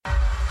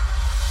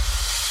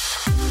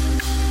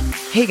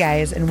Hey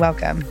guys, and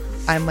welcome.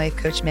 I'm Life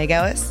Coach Meg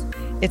Ellis.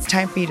 It's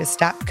time for you to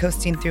stop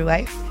coasting through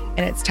life,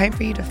 and it's time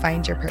for you to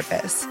find your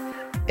purpose.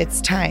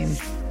 It's time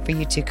for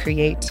you to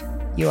create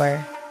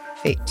your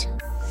fate.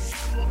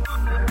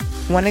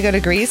 Want to go to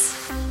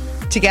Greece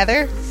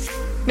together?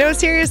 No,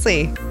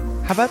 seriously.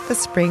 How about the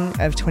spring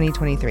of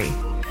 2023?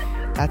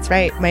 That's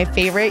right. My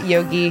favorite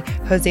yogi,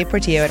 Jose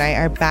Portillo, and I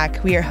are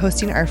back. We are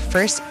hosting our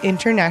first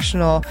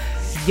international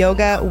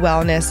yoga,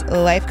 wellness,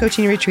 life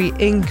coaching retreat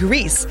in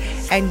Greece.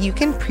 And you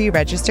can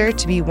pre-register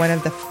to be one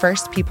of the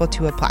first people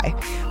to apply.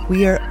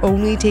 We are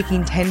only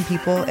taking 10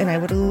 people, and I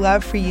would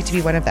love for you to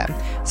be one of them.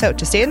 So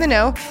to stay in the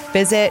know,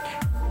 visit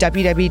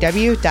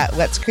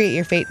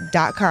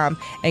www.letscreateyourfate.com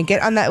and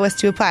get on that list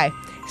to apply.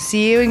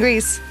 See you in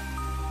Greece.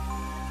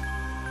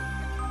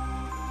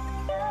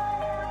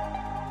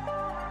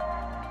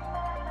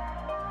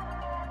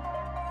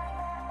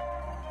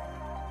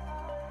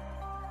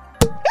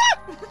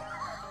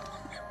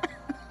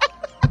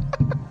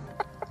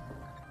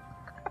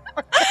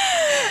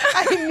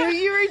 I knew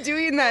you were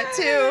doing that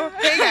too.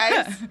 Hey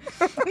guys.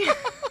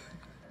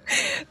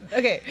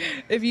 Okay,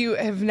 if you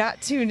have not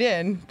tuned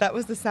in, that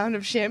was the sound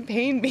of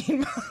champagne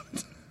being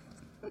popped.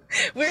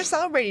 We're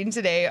celebrating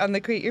today on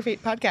the Create Your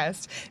Fate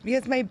podcast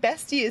because my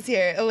bestie is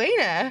here,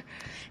 Elena.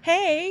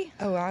 Hey.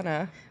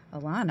 Alana.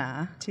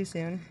 Too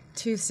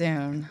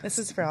soon. This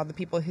is for all the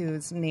people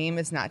whose name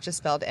is not just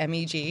spelled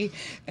M-E-G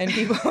and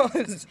people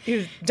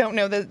who don't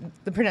know the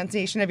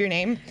pronunciation of your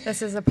name.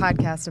 This is a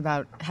podcast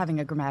about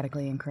having a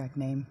grammatically incorrect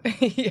name.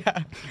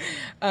 Yeah.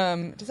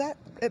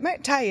 It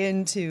might tie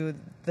into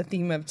the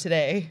theme of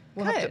today.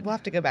 We'll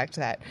have to go back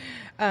to that.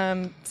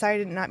 Sorry, I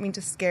did not mean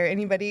to scare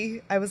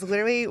anybody. I was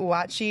literally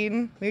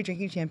watching, we were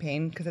drinking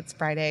champagne because it's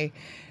Friday.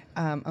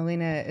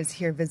 Elena is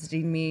here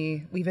visiting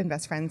me. We've been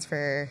best friends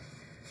for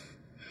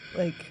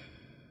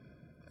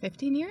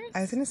 15 years?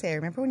 I was going to say, I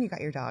remember when you got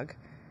your dog,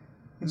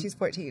 and she's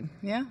 14.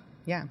 Yeah.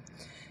 Yeah.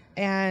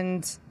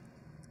 And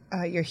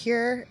you're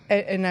here,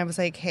 and I was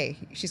like, hey,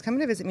 she's coming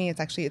to visit me. It's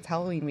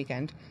Halloween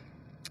weekend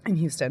in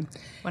Houston.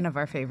 One of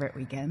our favorite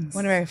weekends.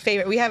 One of our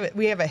favorite. We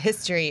have a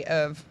history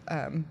of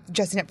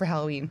dressing up for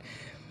Halloween,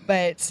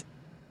 but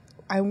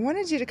I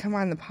wanted you to come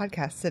on the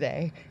podcast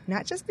today,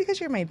 not just because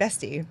you're my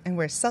bestie and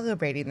we're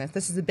celebrating this.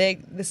 This is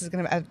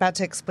I'm about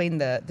to explain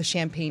the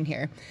champagne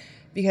here,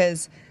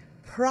 because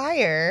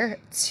prior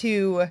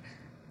to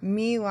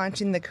me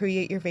launching the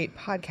Create Your Fate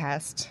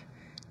podcast,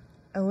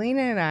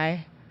 Elena and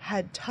I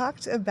had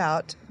talked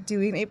about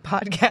doing a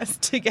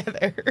podcast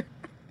together.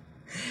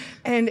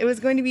 And it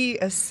was going to be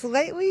a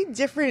slightly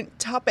different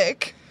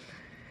topic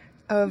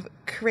of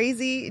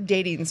crazy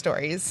dating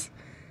stories.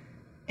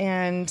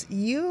 And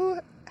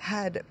you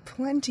had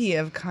plenty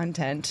of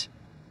content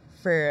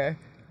for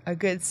a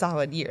good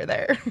solid year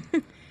there.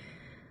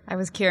 I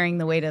was carrying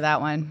the weight of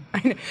that one.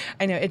 I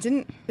know. It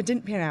didn't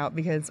pan out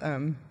because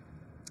I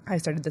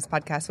started this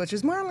podcast, which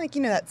was more on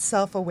that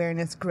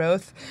self-awareness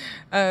growth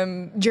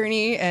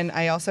journey. And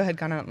I also had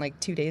gone on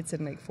 2 dates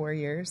in 4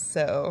 years.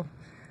 So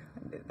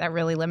that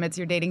really limits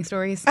your dating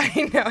stories.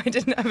 I know. I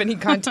didn't have any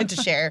content to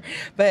share.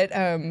 But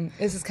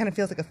this just kind of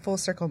feels like a full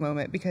circle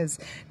moment because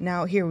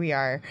now here we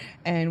are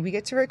and we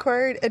get to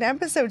record an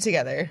episode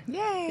together.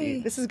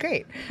 Yay. This is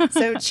great.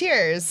 So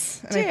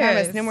cheers. And Cheers. I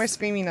promise no more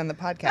screaming on the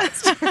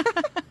podcast.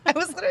 I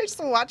was literally just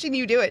watching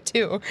you do it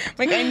too.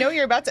 I know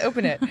you're about to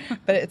open it,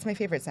 but it's my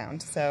favorite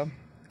sound. So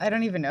I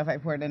don't even know if I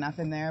poured enough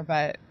in there,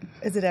 but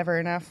is it ever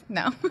enough?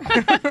 No.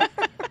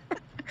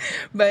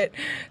 But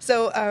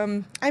so,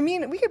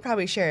 we could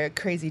probably share a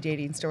crazy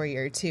dating story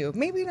or two.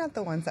 Maybe not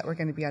the ones that were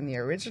going to be on the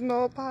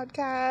original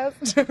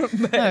podcast.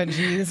 But, oh,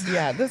 geez.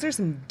 Yeah, those are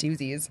some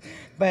doozies.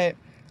 But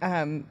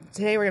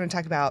today we're going to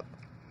talk about,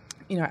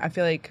 I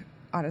feel like,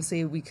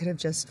 honestly, we could have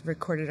just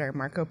recorded our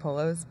Marco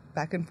Polos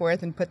back and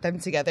forth and put them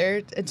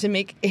together to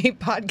make a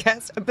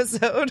podcast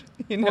episode.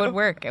 It would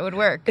work. It would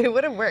work. It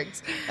would have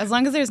worked. As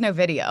long as there's no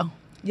video.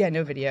 Yeah,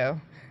 no video.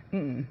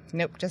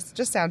 Nope, just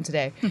sound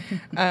today.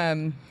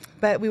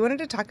 But we wanted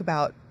to talk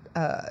about,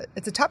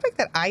 it's a topic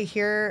that I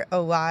hear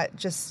a lot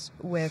just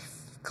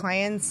with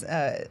clients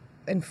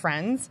and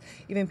friends,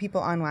 even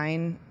people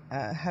online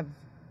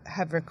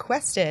have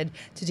requested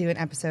to do an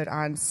episode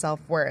on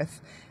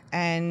self-worth.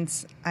 And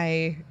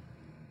I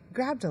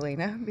grabbed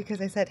Elena because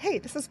I said, hey,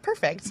 this is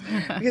perfect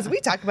because we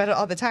talk about it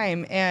all the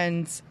time.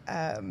 And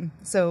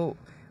so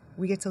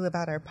we get to live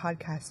out our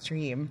podcast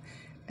dream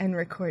and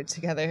record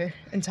together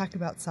and talk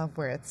about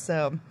self-worth.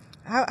 So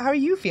how are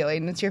you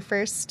feeling? It's your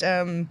first,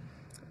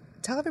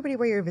 tell everybody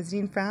where you're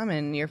visiting from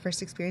and your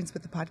first experience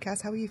with the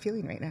podcast. How are you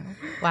feeling right now?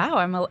 Wow,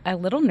 I'm a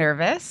little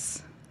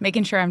nervous,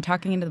 making sure I'm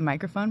talking into the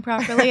microphone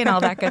properly and all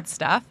that good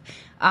stuff.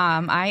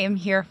 I am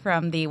here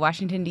from the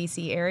Washington,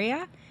 D.C.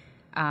 area.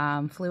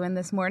 Flew in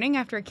this morning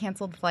after a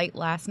canceled flight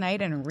last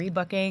night and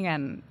rebooking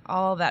and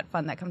all that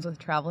fun that comes with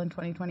travel in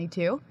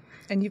 2022.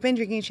 And you've been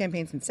drinking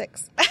champagne since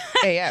 6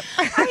 a.m.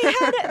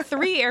 I had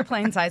 3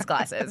 airplane-sized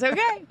glasses,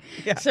 okay?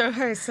 Yeah. So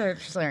I start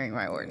slurring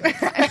my words.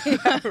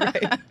 Yeah,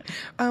 right.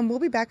 We'll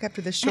be back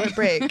after this short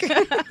break.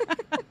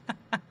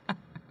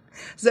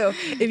 So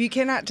if you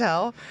cannot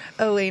tell,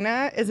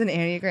 Elena is an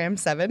Enneagram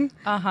 7.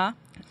 Uh-huh.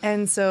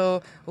 And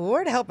so,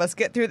 Lord help us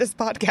get through this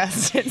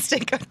podcast and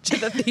stick to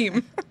the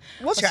theme.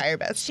 We'll try our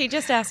best. She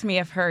just asked me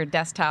if her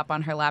desktop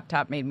on her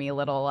laptop made me a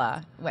little,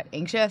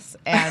 anxious,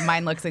 and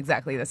mine looks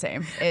exactly the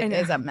same. It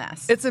is a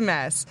mess. It's a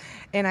mess.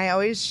 And I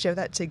always show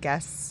that to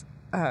guests.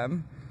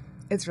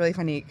 It's really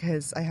funny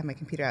because I have my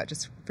computer out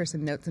just for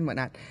some notes and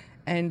whatnot.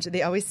 And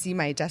they always see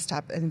my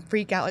desktop and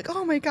freak out like,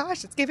 oh my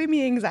gosh, it's giving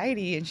me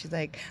anxiety. And she's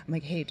like, I'm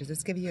like, hey, does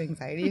this give you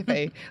anxiety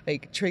if I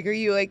trigger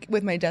you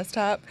with my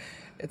desktop?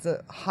 It's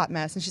a hot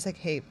mess. And she's like,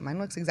 hey, mine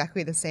looks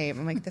exactly the same.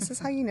 I'm like, this is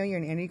how you know you're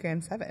an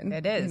Enneagram 7.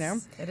 It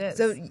is. It is.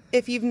 So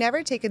if you've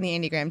never taken the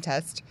Enneagram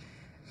test,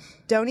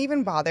 don't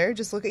even bother.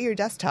 Just look at your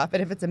desktop.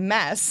 And if it's a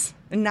mess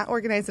and not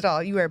organized at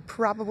all, you are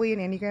probably an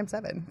Enneagram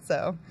 7.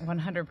 So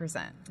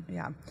 100%.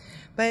 Yeah.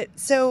 But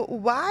so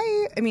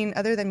why,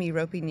 other than me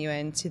roping you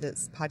into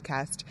this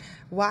podcast,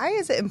 why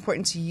is it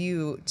important to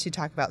you to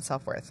talk about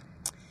self-worth?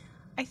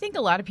 I think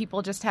a lot of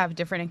people just have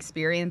different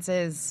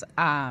experiences.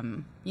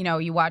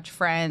 You watch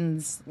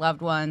friends,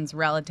 loved ones,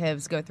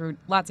 relatives go through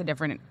lots of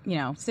different,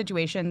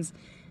 situations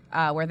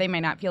where they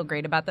might not feel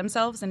great about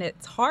themselves. And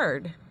it's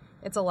hard.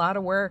 It's a lot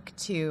of work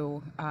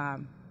to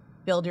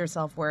build your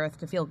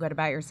self-worth, to feel good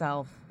about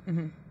yourself.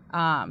 Mm-hmm.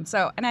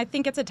 And I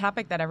think it's a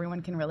topic that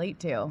everyone can relate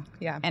to.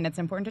 Yeah. And it's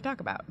important to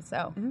talk about.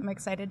 So I'm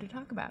excited to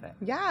talk about it.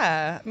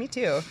 Yeah, me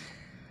too.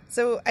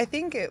 So I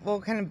think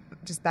we'll kind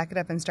of just back it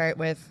up and start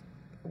with,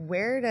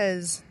 where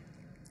does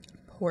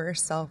poor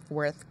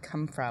self-worth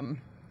come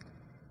from?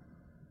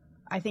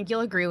 I think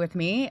you'll agree with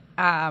me.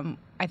 I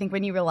think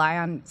when you rely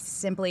on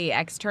simply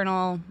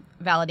external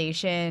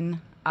validation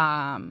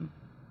to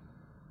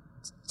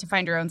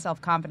find your own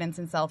self-confidence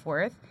and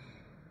self-worth,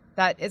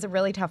 that is a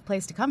really tough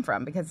place to come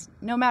from, because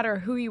no matter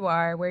who you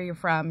are, where you're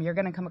from, you're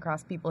going to come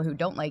across people who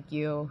don't like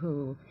you,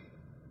 who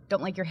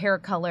don't like your hair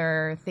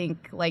color,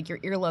 think like your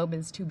earlobe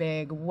is too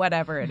big,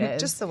 whatever it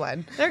is. Just the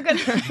one. They're going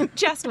to,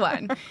 just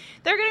one.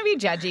 They're going to be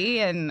judgy.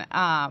 And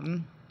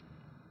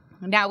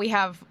now we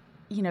have,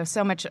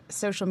 so much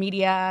social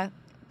media.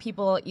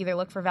 People either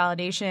look for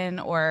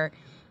validation or,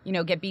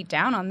 get beat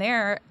down on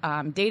their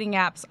dating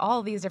apps,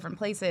 all these different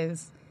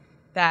places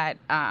that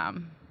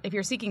if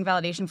you're seeking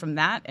validation from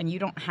that and you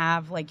don't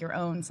have like your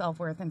own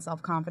self-worth and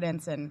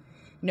self-confidence and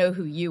know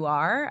who you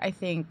are, I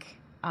think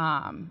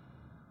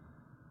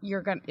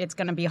it's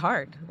going to be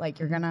hard. Like,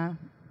 you're going to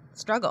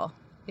struggle.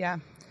 Yeah.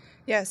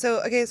 Yeah.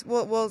 So, okay,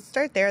 so we'll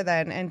start there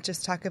then and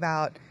just talk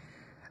about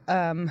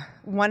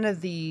one of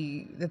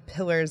the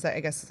pillars that, I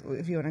guess,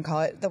 if you want to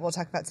call it, that we'll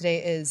talk about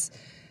today is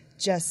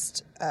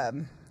just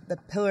the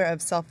pillar of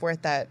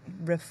self-worth that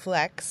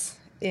reflects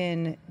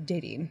in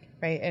dating,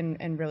 right?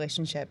 And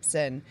relationships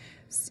and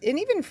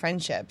even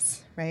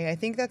friendships, right? I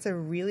think that's a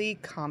really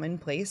common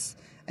place.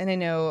 And I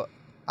know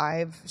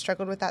I've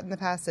struggled with that in the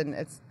past,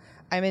 and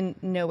I'm in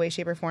no way,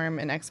 shape, or form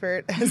an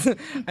expert, as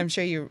I'm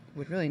sure you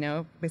would really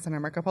know based on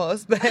our Marco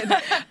Polos. But,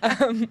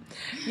 but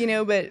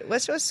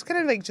let's just kind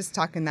of like just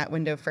talk in that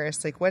window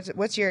first. Like,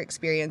 what's your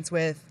experience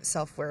with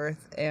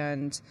self-worth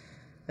and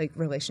like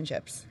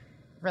relationships?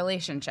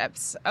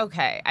 Relationships.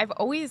 Okay. I've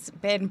always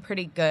been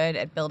pretty good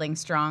at building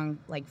strong,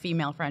 like,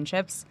 female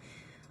friendships.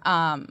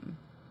 But,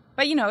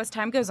 as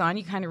time goes on,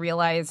 you kind of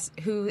realize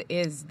who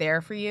is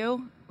there for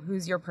you,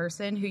 who's your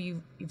person, who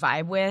you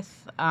vibe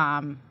with,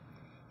 and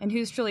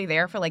who's truly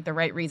there for, like, the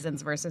right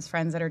reasons versus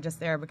friends that are just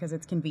there because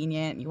it's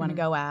convenient, you want to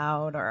go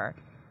out, or,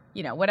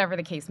 whatever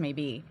the case may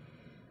be.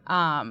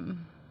 I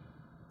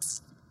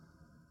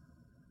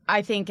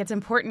think it's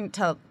important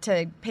to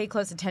pay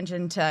close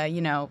attention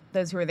to,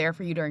 those who are there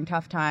for you during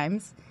tough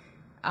times,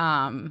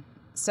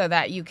 so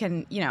that you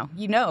can,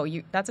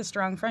 that's a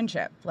strong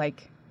friendship.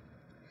 Like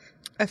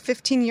a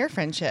 15-year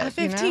friendship. A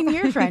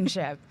 15-year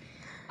friendship.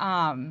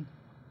 And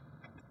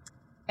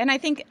I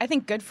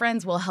think good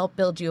friends will help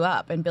build you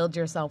up and build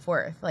your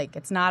self-worth. Like,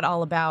 it's not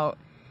all about,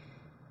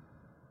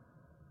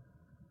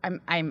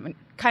 I'm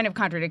kind of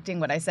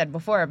contradicting what I said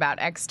before about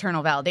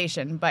external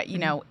validation, but,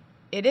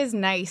 it is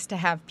nice to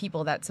have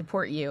people that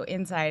support you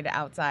inside,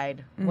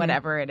 outside,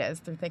 whatever it is,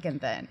 through thick and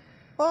thin.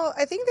 Well,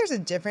 I think there's a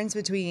difference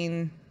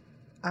between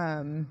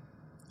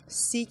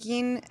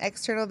seeking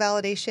external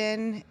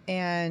validation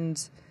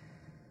and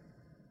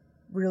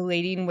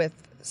relating with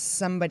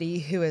somebody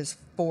who is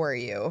for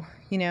you.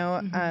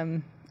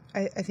 I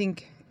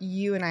think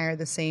you and I are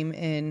the same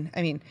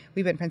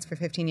we've been friends for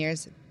 15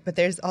 years, but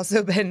there's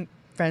also been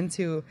friends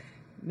who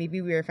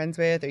maybe we were friends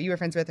with, or you were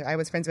friends with, or I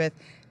was friends with,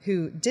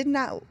 who did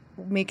not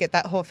make it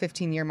that whole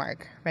 15-year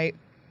mark, right?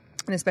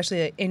 And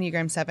especially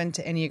Enneagram 7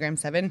 to Enneagram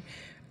 7.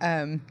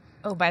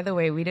 Oh, by the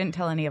way, we didn't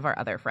tell any of our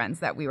other friends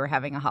that we were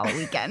having a hollow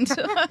weekend.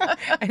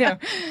 I know.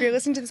 If you're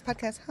listening to this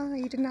podcast,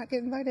 you did not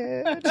get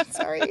invited.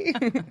 Sorry.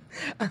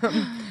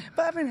 But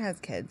everyone has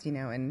kids,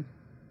 and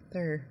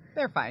they're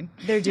fine.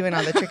 They're doing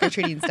all the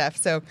trick-or-treating stuff.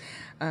 So,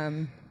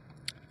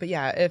 but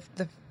yeah, if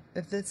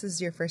this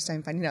is your first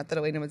time finding out that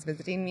Elena was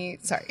visiting me,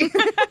 sorry.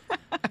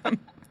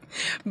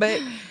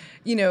 But,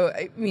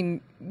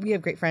 we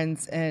have great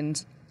friends,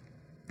 and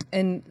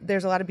And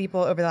there's a lot of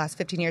people over the last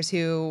 15 years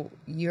who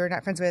you're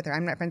not friends with, or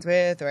I'm not friends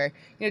with, or,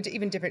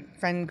 even different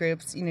friend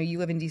groups. You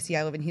live in DC,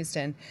 I live in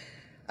Houston.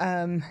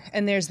 And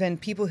there's been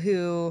people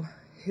who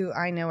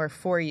I know are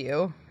for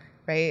you,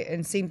 right?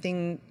 And same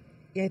thing,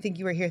 I think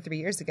you were here 3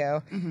 years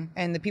ago. Mm-hmm.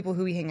 And the people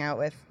who we hang out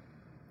with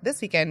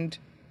this weekend,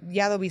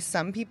 there'll be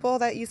some people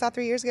that you saw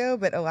 3 years ago,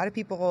 but a lot of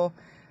people,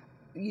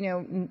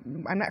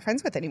 I'm not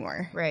friends with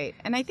anymore. Right.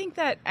 And I think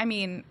that,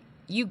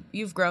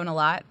 you've grown a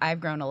lot. I've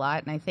grown a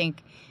lot. And I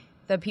think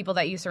the people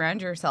that you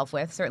surround yourself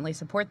with certainly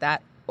support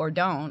that or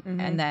don't. Mm-hmm.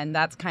 And then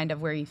that's kind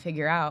of where you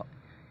figure out,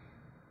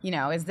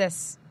 is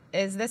this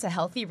a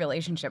healthy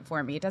relationship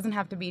for me? It doesn't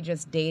have to be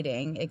just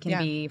dating. It can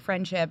be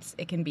friendships.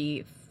 It can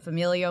be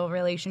familial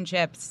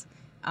relationships,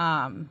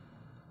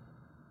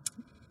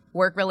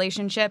 work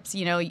relationships.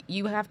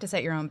 You have to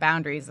set your own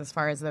boundaries as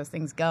far as those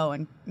things go,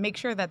 and make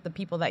sure that the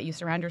people that you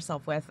surround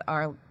yourself with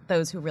are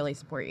those who really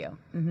support you.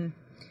 Mm-hmm.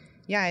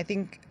 Yeah, I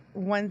think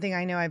one thing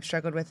I know I've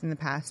struggled with in the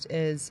past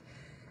is,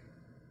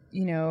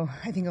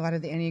 I think a lot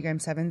of the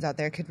Enneagram 7s out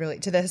there could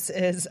relate to this,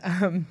 is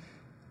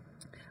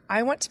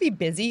I want to be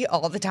busy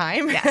all the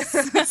time. Yes.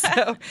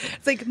 So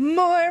it's like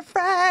more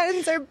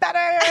friends are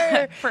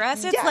better. For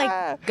us, it's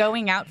like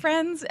going out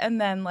friends and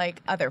then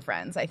like other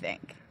friends, I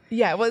think.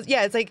 Yeah, well,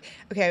 yeah, it's like,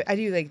 okay, I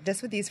do like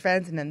this with these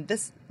friends, and then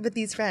this with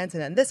these friends,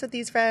 and then this with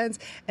these friends.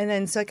 And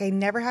then so like I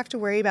never have to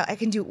worry about, I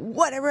can do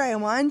whatever I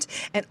want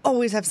and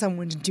always have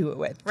someone to do it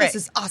with. Right. This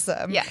is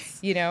awesome.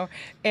 Yes.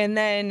 And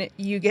then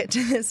you get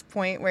to this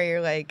point where you're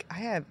like, I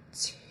have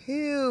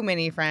too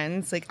many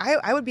friends. Like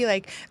I would be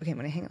like, okay, I'm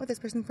going to hang out with this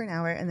person for an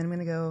hour, and then I'm going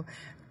to go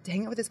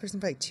hang out with this person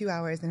for like 2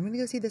 hours, and I'm going to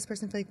go see this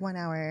person for like 1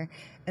 hour.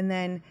 And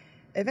then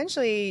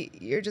eventually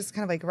you're just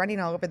kind of like running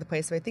all over the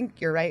place. So I think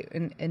you're right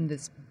in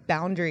this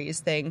boundaries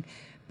thing,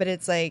 but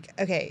it's like,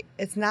 okay,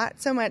 it's not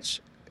so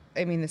much,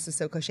 this is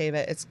so cliche,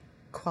 but it's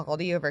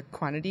quality over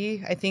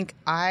quantity. I think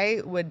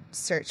I would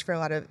search for a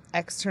lot of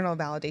external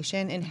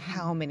validation in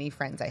how many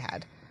friends I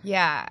had.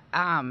 Yeah.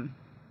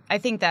 I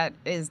think that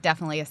is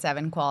definitely a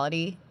 7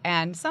 quality,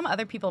 and some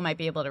other people might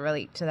be able to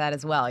relate to that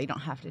as well. You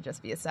don't have to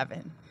just be a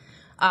 7.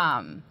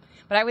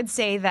 But I would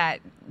say that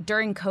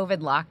during COVID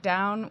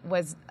lockdown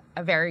was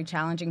a very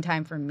challenging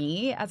time for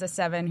me as a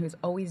 7 who's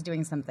always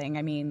doing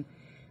something.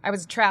 I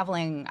was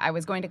traveling, I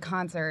was going to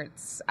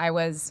concerts, I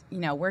was,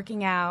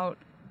 working out,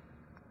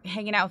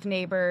 hanging out with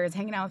neighbors,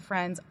 hanging out with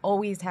friends,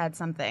 always had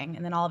something.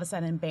 And then all of a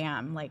sudden,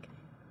 bam, like,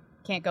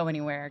 can't go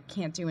anywhere,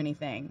 can't do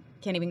anything,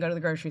 can't even go to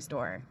the grocery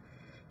store,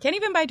 can't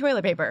even buy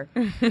toilet paper.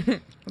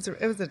 It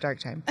was a dark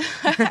time.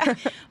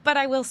 But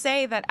I will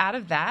say that out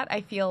of that, I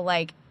feel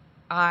like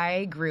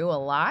I grew a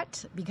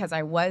lot because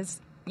I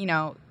was,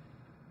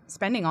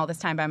 spending all this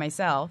time by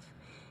myself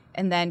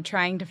and then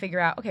trying to figure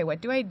out, okay,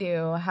 what do I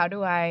do? How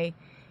do I,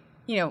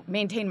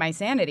 maintain my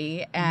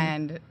sanity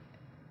and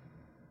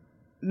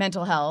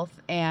mental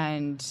health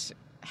and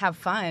have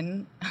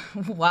fun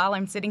while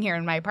I'm sitting here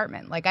in my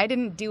apartment? Like, I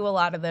didn't do a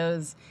lot of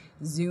those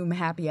Zoom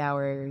happy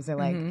hours or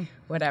like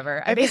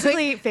whatever. I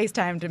basically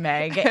FaceTimed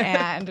Meg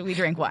and we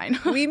drank wine.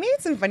 We made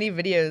some funny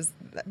videos.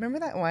 Remember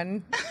that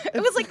one? It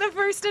was like the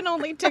first and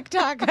only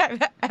TikTok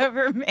I've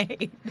ever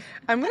made.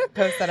 I'm going to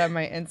post that on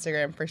my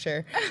Instagram for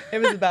sure. It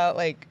was about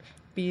like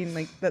being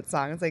like that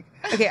song. It's like,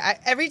 okay,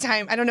 every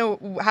time, I don't know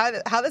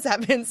how this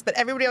happens, but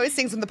everybody always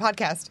sings on the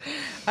podcast.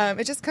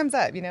 It just comes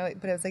up, but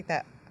it was like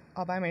that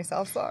all by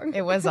myself song.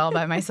 It was all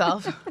by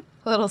myself.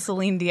 A little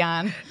Celine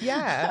Dion.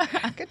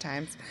 Yeah, good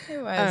times.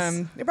 It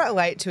was. It brought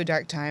light to a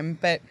dark time,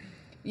 but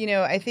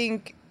I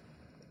think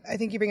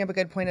you bring up a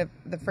good point of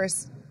the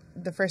first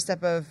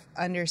step of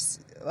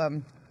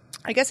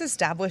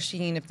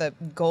establishing, if the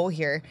goal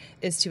here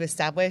is to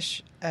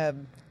establish a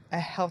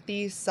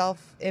healthy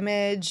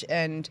self-image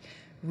and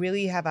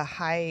really have a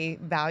high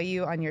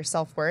value on your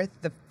self-worth.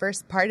 The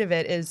first part of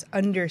it is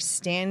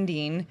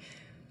understanding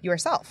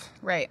yourself.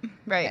 Right.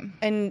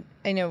 And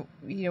I know,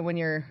 when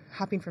you're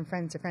hopping from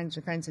friends to friends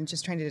to friends and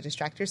just trying to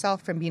distract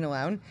yourself from being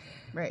alone.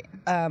 Right.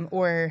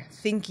 Or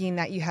thinking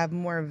that you have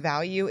more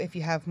value if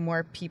you have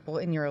more people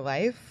in your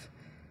life,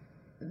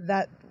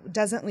 that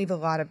doesn't leave a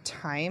lot of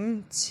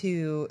time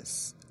to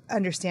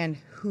understand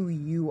who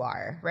you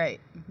are. Right.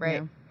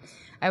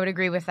 I would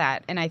agree with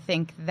that. And I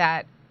think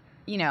that,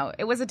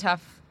 it was a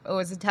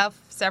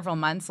tough several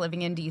months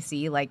living in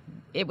DC. Like,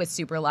 it was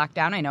super locked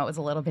down. I know it was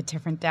a little bit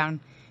different down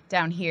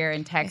here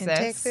in Texas. In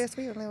Texas,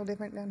 we're a little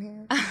different down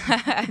here.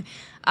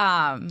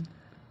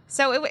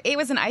 So it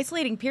was an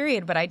isolating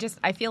period, but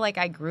I feel like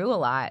I grew a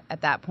lot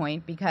at that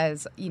point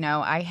because,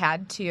 I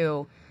had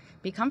to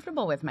be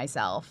comfortable with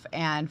myself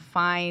and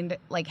find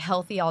like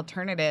healthy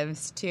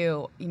alternatives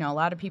to, a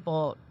lot of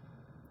people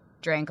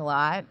drank a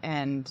lot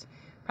and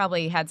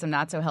probably had some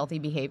not so healthy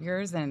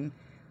behaviors. And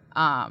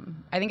I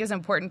think it's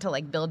important to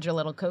like build your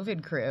little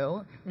COVID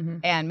crew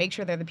and make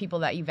sure they're the people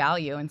that you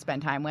value and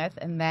spend time with.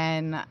 And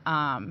then,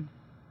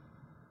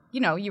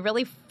 you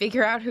really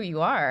figure out who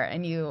you are.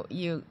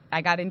 And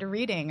I got into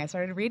reading. I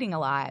started reading a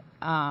lot.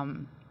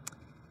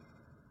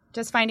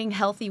 Just finding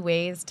healthy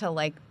ways to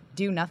like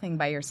do nothing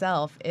by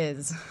yourself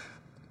is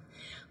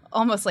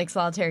almost like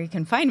solitary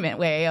confinement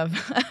way of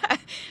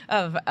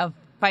of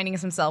finding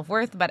some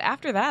self-worth. But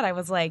after that, I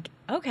was like,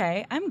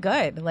 okay, I'm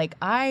good. Like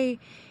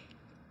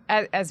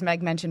as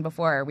Meg mentioned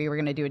before, we were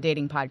going to do a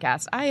dating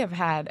podcast. I have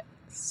had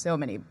so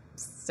many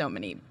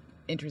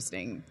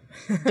interesting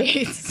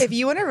dates. If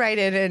you want to write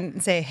in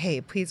and say, hey,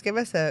 please give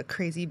us a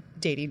crazy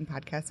dating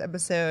podcast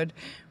episode,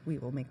 we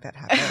will make that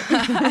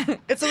happen.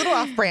 It's a little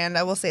off-brand,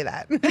 I will say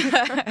that.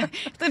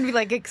 It's going to be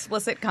like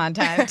explicit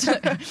content,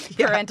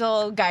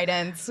 parental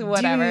guidance,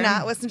 whatever. Do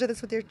not listen to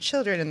this with your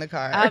children in the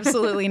car.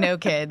 Absolutely no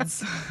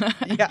kids.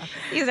 Yeah.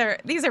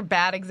 These are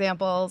bad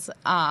examples.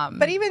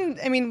 But even,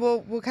 I mean,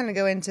 we'll kind of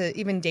go into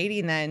even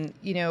dating then,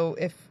 you know,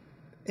 if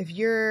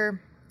you're,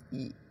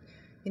 you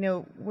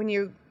know, when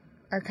you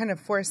are kind of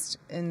forced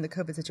in the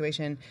COVID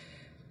situation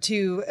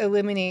to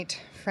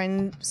eliminate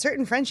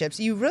certain friendships,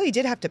 you really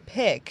did have to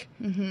pick,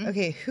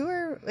 okay, who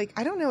are, like,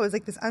 I don't know, it was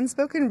like this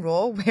unspoken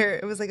rule where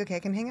it was like, okay, I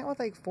can hang out with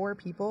like 4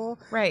 people.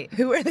 Right.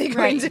 Who are they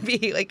going to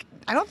be? Like,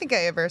 I don't think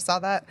I ever saw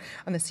that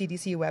on the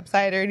CDC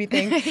website or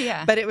anything.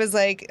 Yeah. But it was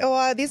like,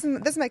 oh, this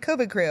is my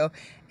COVID crew.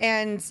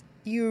 And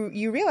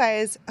you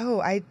realize, oh,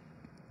 I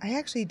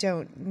actually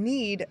don't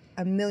need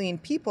a million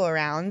people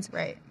around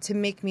to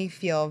make me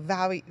feel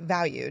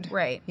valued.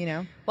 Right. You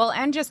know? Well,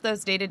 and just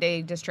those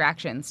day-to-day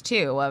distractions,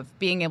 too, of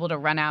being able to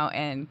run out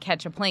and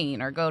catch a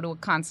plane or go to a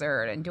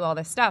concert and do all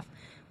this stuff,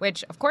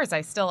 which, of course,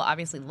 I still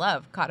obviously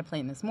love. Caught a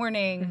plane this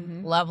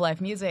morning, love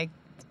live music,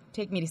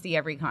 take me to see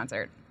every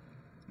concert.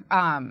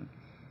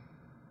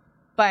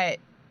 But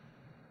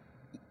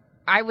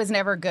I was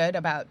never good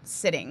about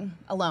sitting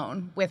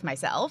alone with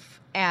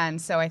myself.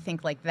 And so I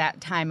think like that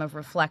time of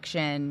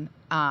reflection,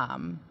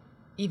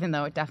 even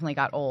though it definitely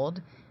got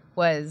old,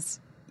 was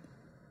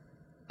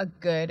a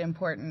good,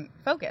 important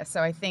focus.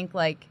 So I think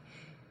like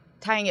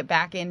tying it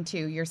back into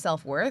your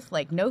self-worth,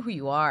 like know who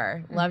you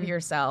are, love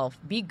yourself,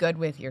 be good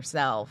with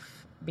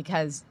yourself,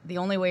 because the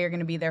only way you're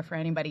going to be there for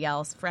anybody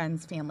else,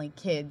 friends, family,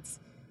 kids,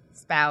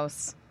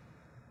 spouse,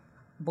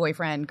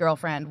 boyfriend,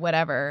 girlfriend,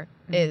 whatever,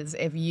 is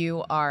if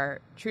you are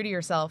true to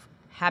yourself,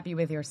 happy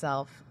with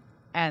yourself,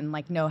 and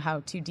like know how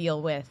to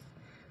deal with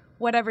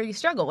whatever you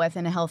struggle with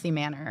in a healthy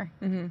manner.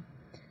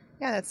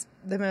 Yeah, that's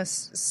the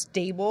most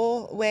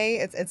stable way.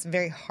 It's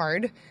very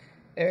hard.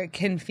 It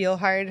can feel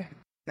hard.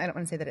 I don't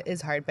want to say that it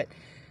is hard, but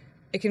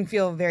it can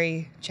feel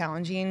very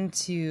challenging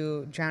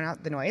to drown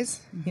out the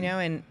noise, you know?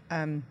 And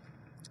I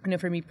know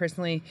for me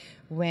personally,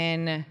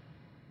 when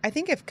I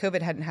think if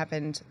COVID hadn't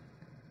happened,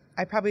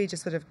 I probably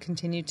just would have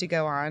continued to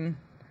go on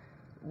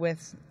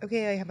with,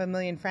 okay, I have a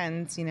million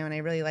friends, you know, and I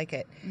really like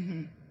it.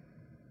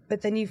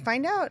 But then you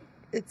find out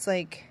it's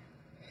like,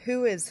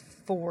 who is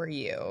for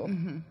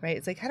you, right?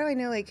 It's like, how do I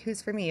know like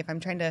who's for me if I'm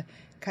trying to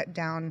cut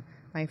down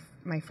my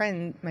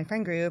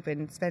friend group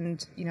and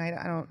spend, you know,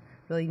 I don't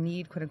really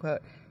need quote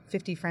unquote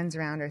 50 friends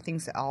around or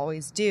things to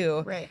always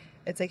do. Right.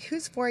 It's like,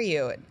 who's for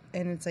you?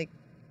 And it's like,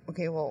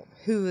 okay, well,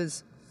 who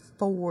is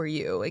for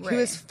you? Like, who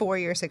is for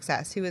your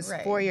success? Who is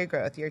for your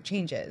growth, your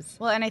changes?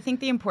 Well, and I think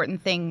the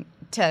important thing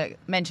to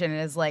mention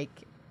is like,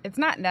 it's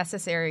not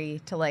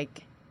necessary to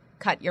like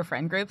cut your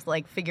friend groups,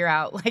 like figure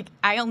out like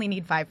I only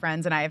need 5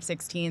 friends and I have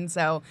 16,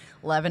 so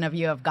 11 of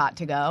you have got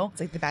to go.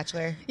 It's like The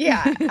Bachelor.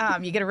 Yeah.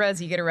 You get a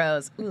rose, you get a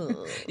rose.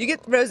 Ooh. You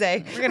get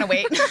rosé. We're gonna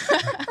wait.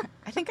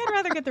 I think I'd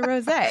rather get the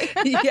rosé.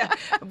 Yeah,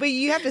 but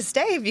you have to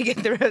stay if you get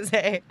the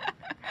rosé.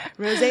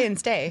 Rosé and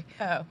stay.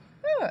 Oh.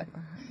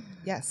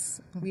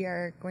 Yes, we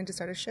are going to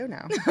start a show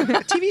now.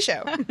 A TV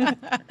show.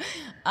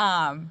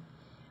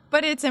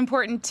 But it's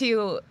important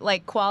to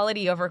like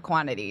quality over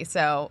quantity.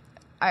 So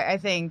I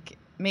think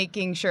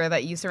making sure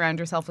that you surround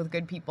yourself with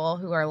good people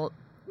who are,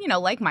 you know,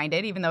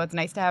 like-minded, even though it's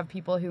nice to have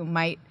people who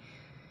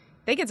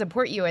they can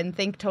support you and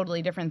think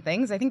totally different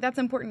things. I think that's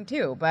important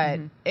too. But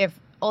if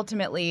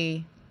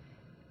ultimately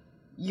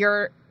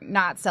you're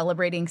not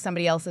celebrating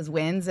somebody else's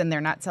wins and they're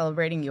not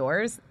celebrating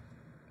yours,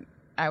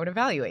 I would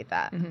evaluate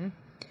that.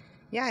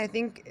 Yeah, I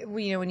think,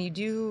 you know, when you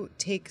do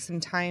take some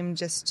time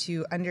just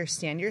to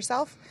understand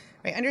yourself,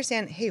 right?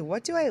 Understand, hey,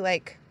 what do I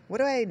like? What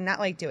do I not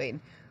like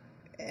doing?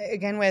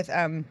 Again, with,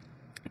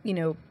 you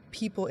know,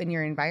 people in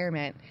your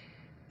environment,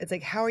 it's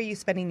like, how are you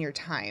spending your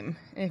time?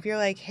 And if you're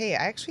like, hey,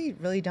 I actually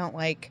really don't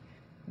like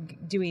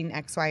doing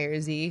X, Y,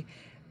 or Z,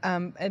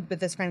 but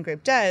this friend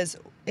group does,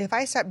 if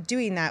I stop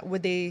doing that,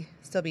 would they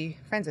still be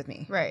friends with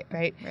me? Right.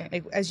 Like,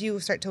 as you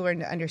start to learn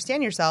to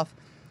understand yourself,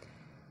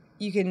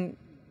 you can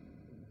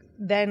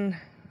then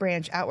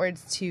branch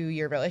outwards to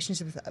your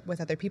relationships with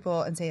other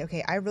people and say,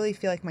 okay, I really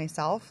feel like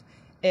myself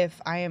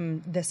if I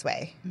am this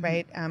way,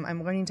 right?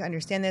 I'm learning to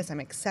understand this. I'm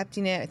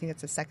accepting it. I think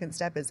that's the second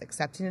step, is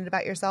accepting it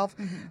about yourself.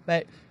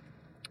 But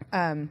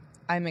I'm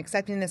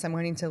accepting this. I'm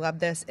learning to love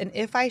this. And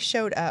if I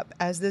showed up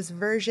as this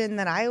version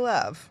that I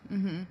love,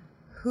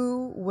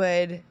 who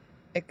would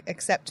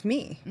accept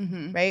me,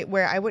 right?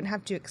 Where I wouldn't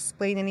have to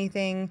explain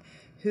anything.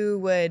 Who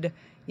would,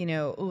 you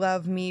know,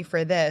 love me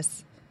for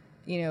this,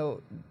 you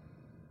know,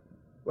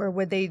 or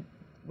would they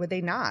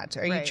not?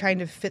 Are you trying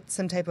to fit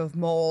some type of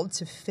mold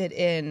to fit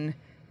in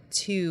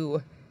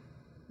to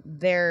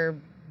their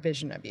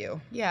vision of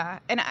you? Yeah.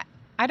 And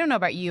I don't know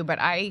about you, but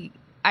I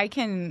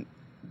can,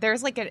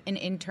 there's like an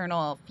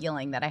internal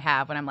feeling that I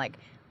have when I'm like,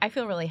 I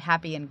feel really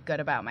happy and good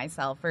about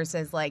myself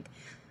versus like,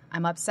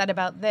 I'm upset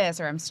about this,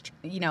 or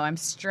I'm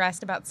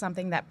stressed about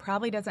something that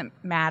probably doesn't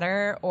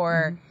matter,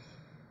 or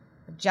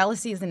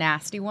jealousy is a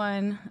nasty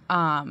one.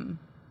 And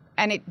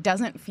it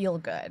doesn't feel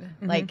good.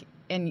 Like,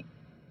 and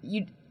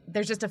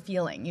there's just a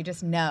feeling, you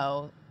just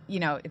know,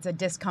 it's a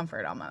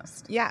discomfort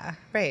almost. Yeah,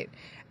 right.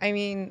 I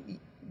mean,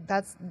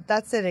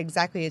 that's it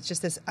exactly. It's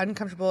just this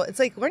uncomfortable, it's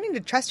like learning to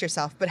trust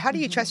yourself. But how do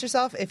you trust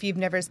yourself if you've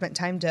never spent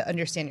time to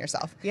understand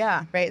yourself?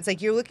 Yeah. Right? It's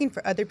like you're looking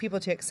for other people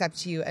to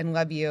accept you and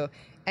love you.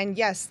 And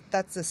yes,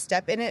 that's a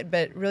step in it,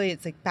 but really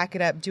it's like back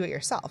it up, do it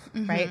yourself,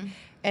 right?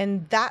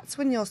 And that's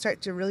when you'll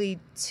start to really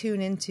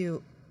tune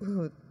into,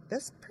 ooh,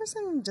 this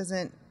person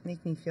doesn't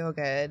make me feel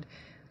good.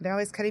 They're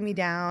always cutting me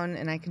down,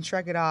 and I can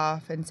shrug it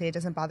off and say it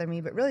doesn't bother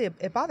me, but really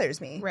it bothers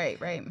me. Right,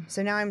 right.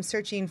 So now I'm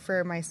searching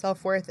for my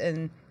self-worth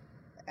in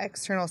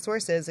external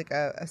sources, like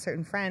a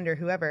certain friend or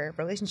whoever,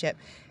 relationship,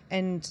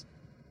 and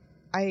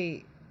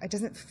it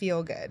doesn't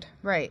feel good.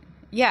 Right.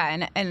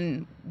 Yeah,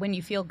 and when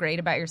you feel great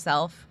about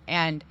yourself,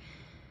 and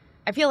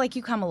I feel like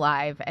you come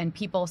alive and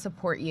people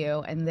support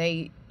you, and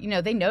they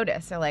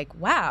notice. They're like,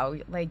 wow,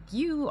 like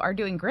you are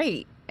doing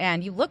great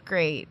and you look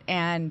great,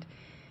 and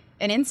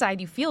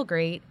inside you feel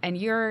great, and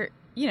you're,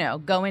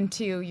 going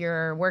to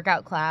your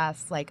workout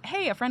class like,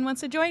 hey, a friend wants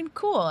to join?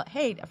 Cool.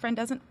 Hey, a friend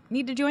doesn't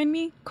need to join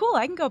me? Cool,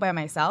 I can go by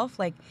myself.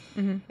 Like,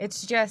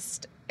 it's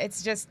just,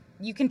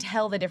 you can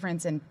tell the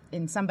difference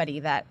in somebody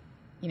that,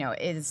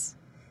 is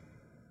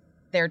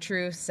their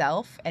true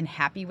self and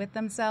happy with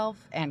themselves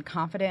and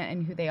confident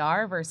in who they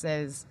are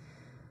versus,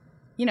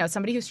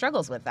 somebody who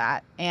struggles with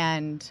that.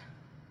 And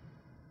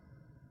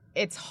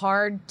it's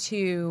hard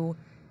to,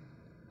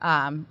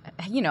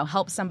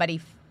 help somebody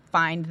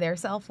find their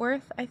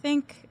self-worth, I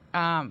think.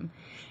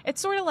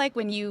 It's sort of like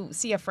when you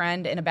see a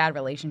friend in a bad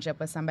relationship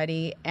with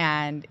somebody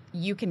and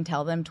you can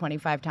tell them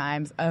 25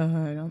 times, oh,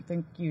 I don't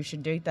think you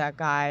should date that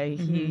guy.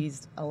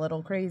 He's a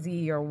little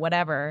crazy or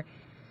whatever,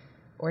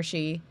 or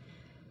she.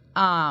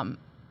 The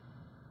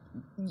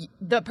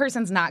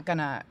person's not going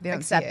to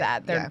accept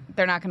that.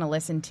 They're not going to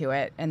listen to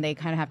it, and they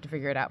kind of have to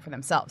figure it out for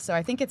themselves. So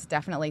I think it's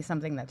definitely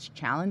something that's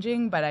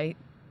challenging, but I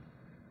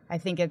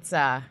think it's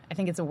a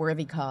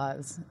worthy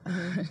cause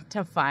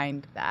to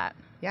find that.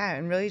 Yeah,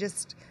 and really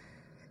just,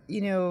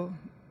 learning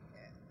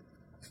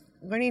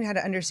how to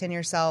understand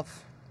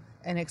yourself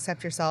and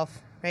accept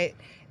yourself, right?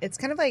 It's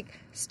kind of like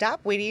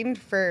stop waiting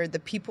for the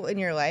people in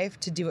your life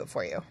to do it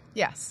for you.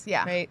 Yes,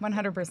 yeah, right?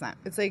 100%.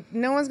 It's like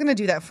no one's going to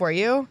do that for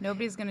you.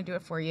 Nobody's going to do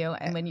it for you,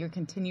 and when you're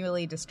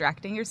continually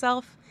distracting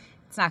yourself,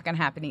 it's not going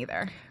to happen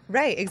either.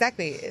 Right,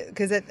 exactly.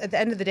 Because at the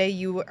end of the day,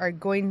 you are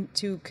going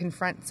to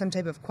confront some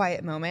type of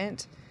quiet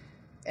moment.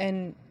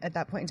 And at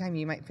that point in time,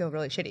 you might feel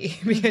really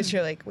shitty because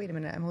you're like, wait a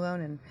minute, I'm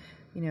alone.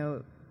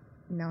 And,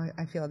 now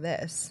I feel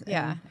this.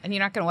 Yeah. And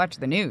you're not going to watch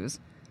the news.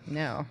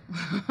 No,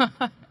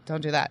 don't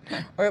do that.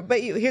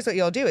 But here's what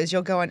you'll do is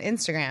you'll go on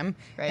Instagram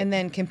and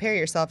then compare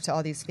yourself to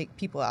all these fake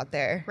people out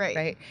there.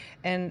 Right.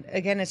 And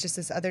again, it's just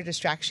this other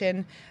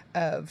distraction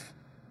of,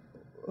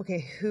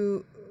 okay,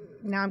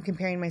 now I'm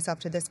comparing myself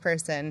to this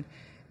person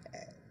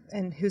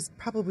and who's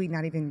probably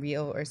not even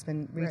real or has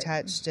been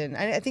retouched. Right. And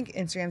I think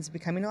Instagram's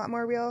becoming a lot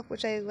more real,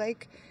 which I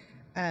like.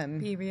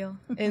 Be real.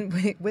 And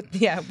with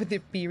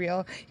the Be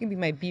Real. You can be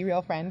my Be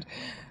Real friend.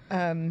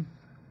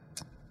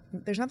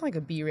 There's nothing like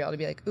a Be Real to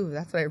be like, ooh,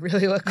 that's what I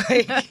really look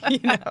like,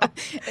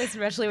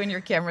 Especially when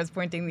your camera's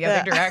pointing the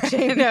other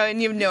direction.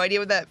 And you have no idea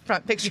what that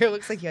front picture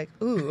looks like. You're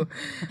like, ooh, well,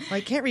 I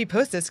can't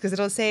repost this because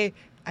it'll say,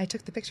 I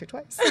took the picture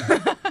twice.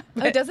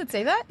 Does it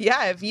say that?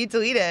 Yeah, if you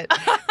delete it,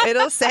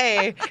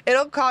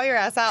 it'll call your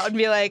ass out and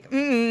be like,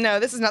 no,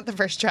 this is not the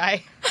first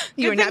try.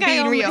 You're not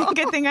being real.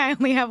 Good thing I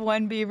only have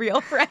one Be Real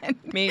friend.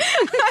 Me.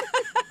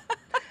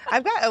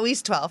 I've got at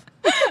least 12.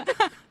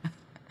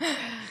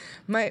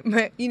 My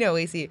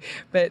Lacey,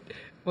 but,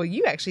 well,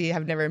 you actually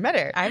have never met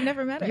her. I've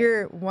never met her.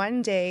 You're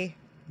one day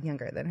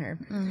younger than her,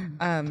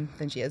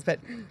 than she is. But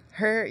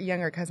her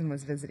younger cousin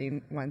was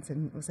visiting once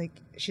and was like,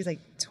 she's like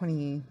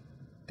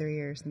 23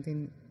 or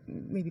something,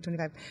 maybe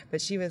 25.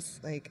 But she was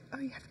like, oh,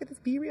 you have to get this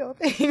Be Real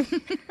thing.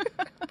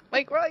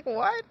 Like, we're like,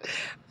 what?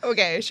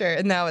 Okay, sure.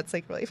 And now it's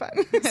like really fun.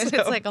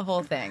 It's like a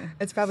whole thing.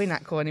 It's probably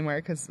not cool anymore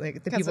because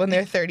like the people in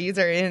their 30s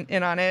are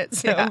in on it.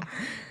 So. Yeah.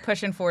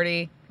 Pushing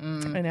 40.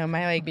 I know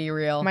my Be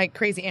Real. My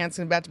crazy aunt's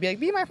about to be like,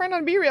 be my friend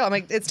on Be Real. I'm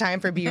like, it's time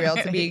for Be Real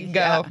to be go.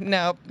 Yeah.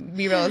 No,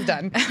 Be Real is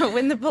done.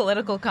 When the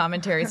political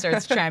commentary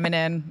starts chiming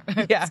in,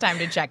 it's time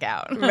to check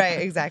out.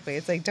 Right, exactly.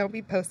 It's like, don't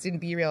be posting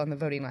Be Real in the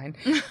voting line.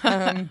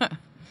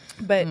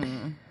 But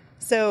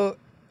so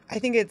I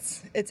think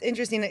it's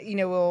interesting that,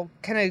 we'll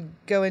kind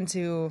of go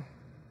into,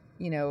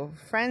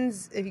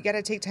 friends, if you got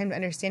to take time to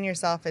understand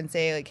yourself and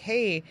say like,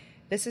 hey,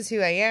 this is who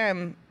I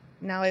am.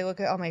 Now I look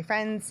at all my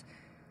friends.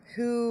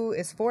 Who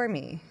is for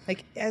me,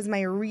 like as my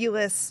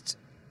realist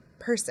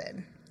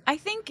person? I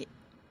think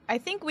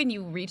when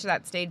you reach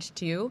that stage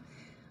too,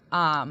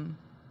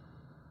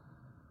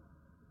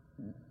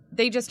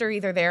 they just are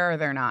either there or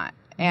they're not.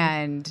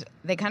 and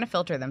they kind of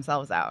filter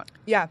themselves out.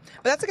 Yeah,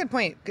 but that's a good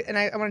point. And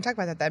I want to talk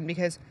about that then,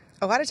 because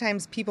a lot of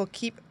times people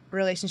keep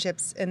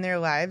relationships in their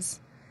lives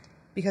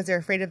because they're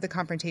afraid of the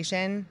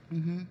confrontation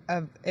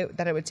of it,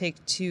 that it would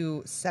take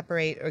to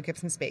separate or give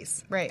some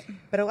space. Right.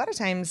 But a lot of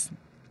times,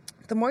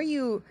 the more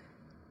you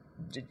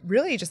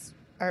really just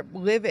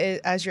live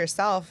as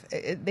yourself,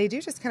 they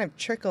do just kind of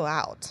trickle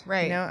out.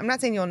 Right. You know, I'm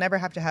not saying you'll never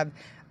have to have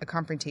a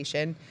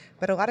confrontation,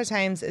 but a lot of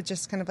times it's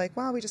just kind of like,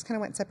 well, we just kind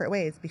of went separate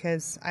ways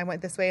because I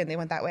went this way and they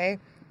went that way.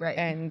 Right.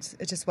 And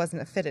it just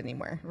wasn't a fit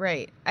anymore.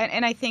 Right.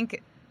 And I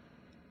think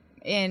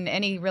in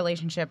any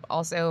relationship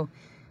also,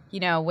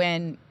 you know,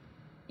 when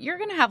you're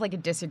going to have like a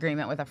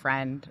disagreement with a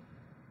friend,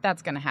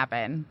 that's going to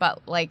happen.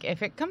 But like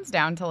if it comes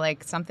down to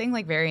like something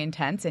like very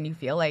intense and you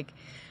feel like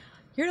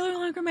you're no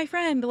longer my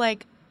friend,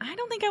 like I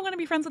don't think I want to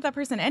be friends with that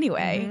person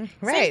anyway.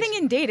 Right. Same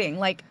thing in dating.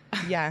 Like,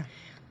 Yeah.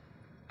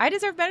 I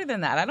deserve better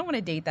than that. I don't want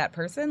to date that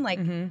person. Like,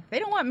 they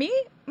don't want me.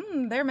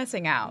 They're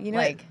missing out. You know,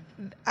 like,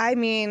 I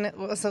mean,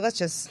 so let's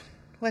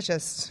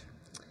just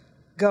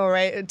go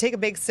right. Take a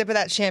big sip of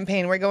that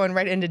champagne. We're going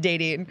right into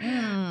dating.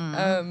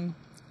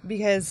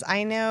 Because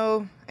I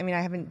know, I mean,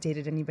 I haven't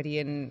dated anybody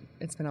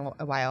it's been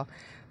a while,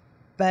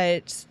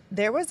 but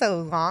there was a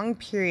long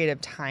period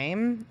of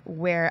time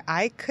where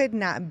I could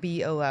not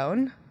be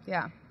alone.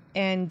 yeah,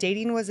 And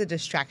dating was a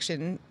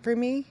distraction for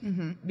me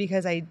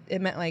because it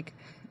meant like,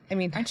 I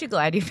mean, aren't you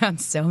glad you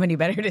found so many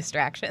better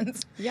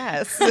distractions?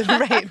 yes,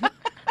 right.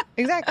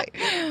 Exactly.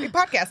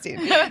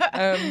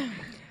 Podcasting.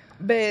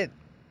 But,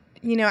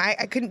 you know,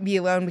 I couldn't be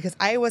alone because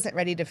I wasn't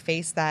ready to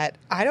face that.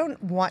 I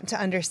don't want to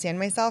understand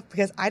myself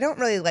because I don't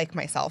really like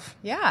myself.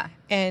 Yeah.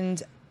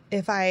 And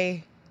if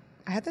I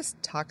had this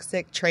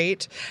toxic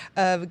trait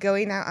of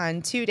going out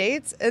on 2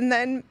 dates and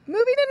then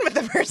moving in with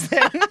the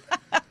person.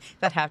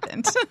 That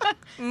happened.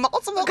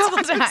 Multiple A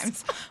couple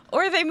times.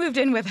 Or they moved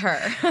in with her.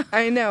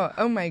 I know.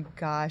 Oh my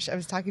gosh. I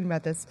was talking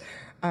about this.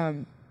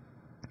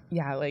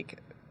 Yeah, like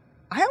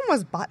I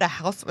almost bought a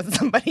house with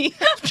somebody.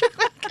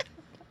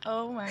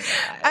 Oh my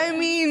God. I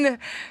mean,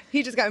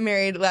 he just got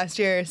married last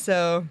year,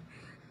 so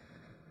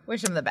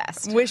Wish him the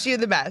best. wish you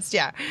the best.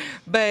 Yeah.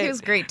 But He was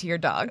great to your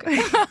dog.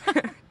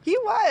 he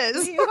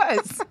was. He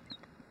was.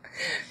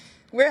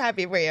 We're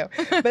happy for you.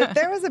 But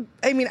there was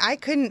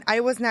I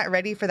was not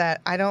ready for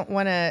that. I don't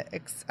want to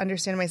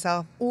understand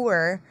myself,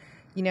 or,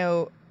 you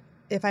know,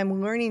 if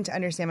I'm learning to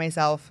understand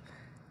myself,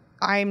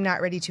 I'm not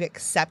ready to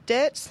accept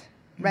it.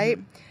 Right.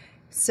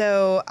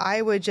 So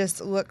I would just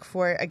look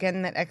for,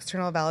 again, that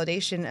external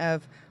validation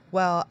of,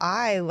 well,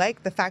 I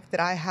like the fact that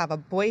I have a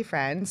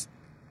boyfriend.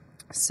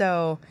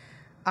 So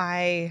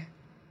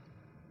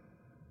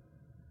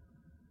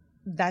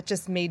that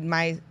just made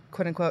my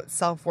quote unquote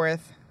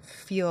self-worth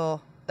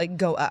feel like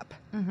go up,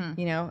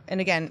 you know?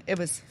 And again, it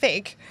was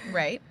fake.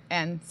 Right.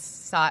 And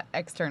sought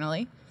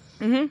externally.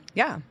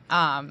 Yeah.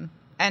 And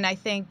I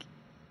think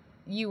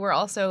you were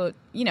also,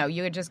 you know,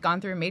 you had just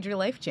gone through a major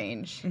life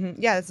change.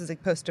 Yeah. This is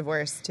like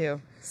post-divorce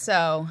too.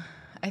 So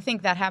I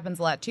think that happens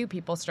a lot too.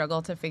 People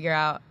struggle to figure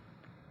out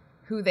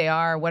who they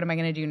are. What am I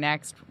going to do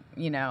next?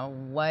 You know,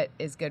 what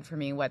is good for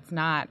me? What's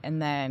not?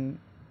 And then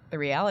the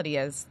reality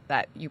is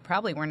that you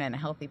probably weren't in a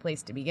healthy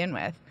place to begin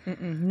with.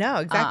 No,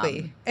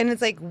 exactly. And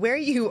it's like where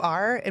you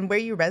are and where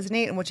you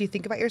resonate and what you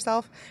think about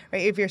yourself,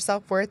 right? If your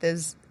self-worth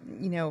is,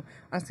 you know,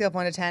 on a scale of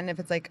 1 to 10, if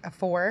it's like a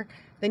 4,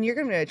 then you're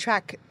going to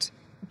attract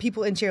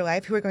people into your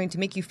life who are going to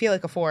make you feel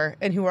like a 4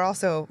 and who are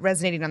also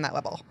resonating on that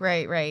level.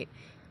 Right, right.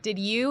 Did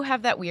you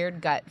have that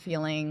weird gut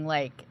feeling,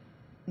 like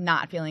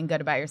not feeling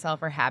good about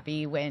yourself or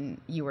happy when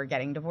you were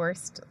getting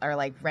divorced, or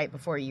like right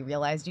before you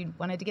realized you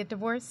wanted to get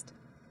divorced?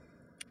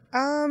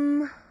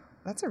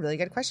 That's a really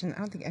good question. I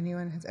don't think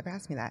anyone has ever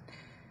asked me that.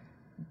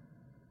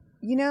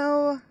 You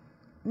know,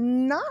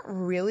 not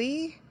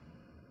really,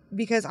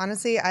 because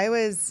honestly, I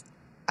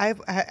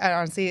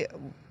honestly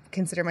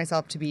consider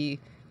myself to be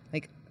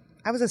like,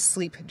 I was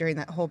asleep during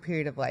that whole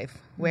period of life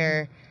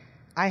where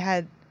I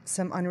had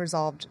some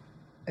unresolved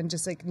and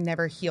just like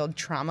never healed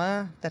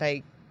trauma that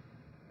I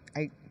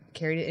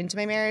carried it into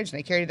my marriage and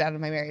I carried it out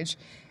of my marriage.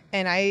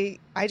 And I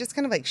just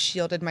kind of like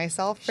shielded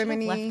myself from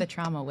any. Left the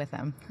trauma with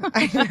him.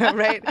 I know,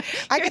 right?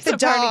 I get the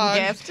Here's a parting dog.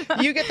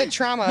 gift. You get the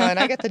trauma, and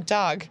I get the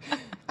dog.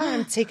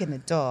 I'm taking the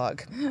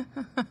dog.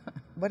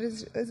 What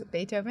is it?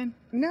 Beethoven?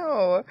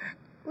 No,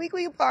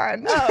 Legally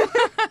Blonde.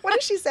 Oh, what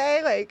does she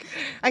say? Like,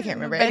 I can't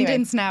remember. Bend Anyway,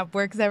 and snap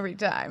works every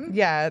time.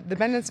 yeah, the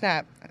bend and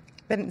snap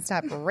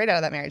right out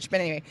of that marriage. But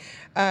anyway,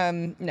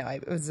 no,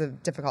 it was a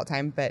difficult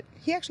time. But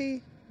he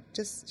actually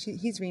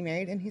he's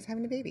remarried and he's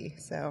having a baby.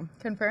 So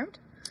Confirmed?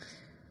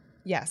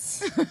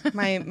 yes,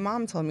 my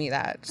mom told me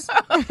that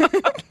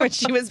when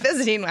she was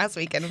visiting last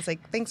weekend. I was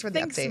like, thanks for the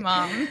Thanks, update.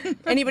 Mom.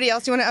 Anybody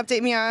else you want to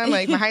update me on?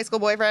 Like my high school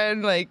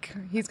boyfriend, like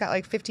he's got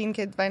like 15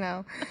 kids by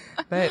now.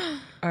 But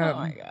Oh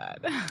my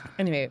God.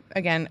 anyway,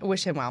 again,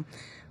 wish him well.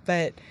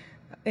 But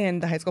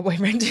and the high school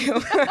boyfriend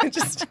too.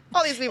 Just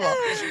all these people.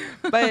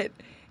 But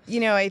you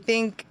know, I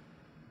think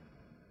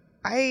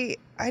I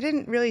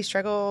didn't really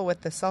struggle with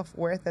the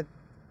self-worth at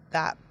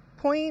that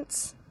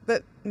point.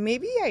 but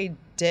maybe I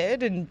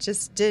did and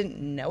just didn't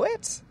know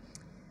it.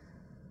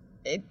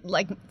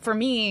 For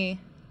me,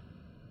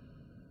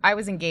 I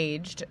was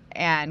engaged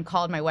and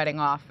called my wedding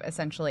off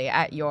essentially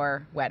at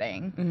your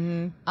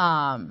wedding.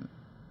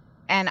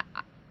 And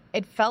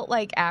it felt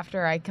like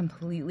after I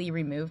completely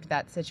removed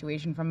that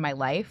situation from my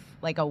life,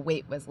 like a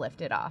weight was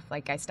lifted off.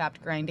 Like I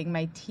stopped grinding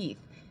my teeth.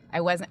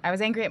 I was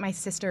angry at my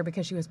sister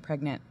because she was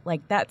pregnant.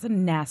 Like that's a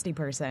nasty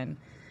person.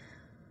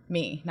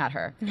 Me, not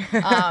her.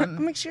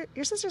 I'm like, sure,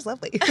 your sister's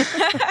lovely.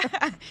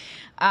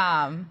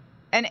 And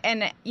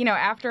you know,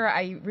 after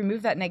I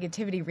removed that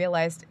negativity,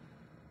 realized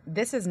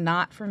this is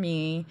not for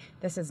me.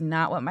 This is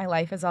not what my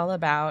life is all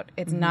about.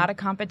 It's not a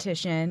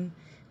competition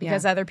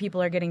because other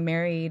people are getting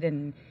married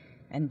and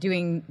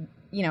doing,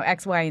 you know,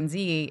 X, Y, and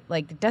Z.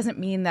 Like, it doesn't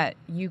mean that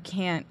you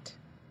can't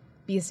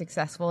be a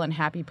successful and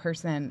happy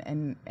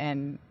person.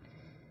 And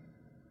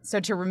so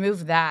to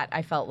remove that,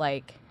 I felt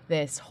like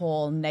this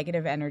whole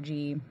negative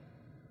energy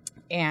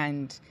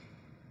and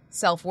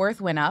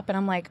self-worth went up. And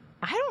I'm like,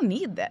 I don't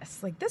need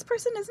this. Like, this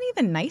person isn't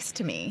even nice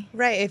to me.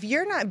 Right. If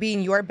you're not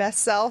being your best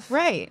self.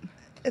 Right.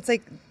 It's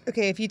like,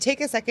 okay, if you take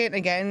a second,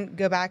 again,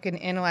 go back and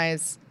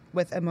analyze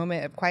with a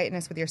moment of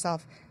quietness with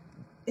yourself.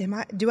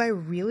 Do I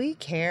really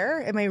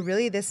care? Am I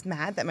really this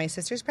mad that my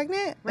sister's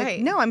pregnant? Like,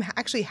 Right. no, I'm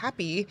actually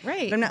happy.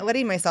 Right. But I'm not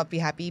letting myself be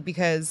happy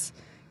because,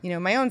 you know,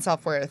 my own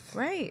self-worth.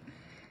 Right.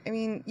 I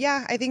mean,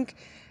 yeah, I think,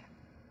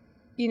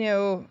 you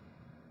know,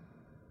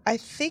 I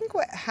think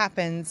what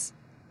happens,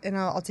 and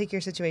I'll take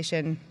your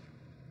situation,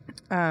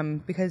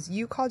 because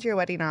you called your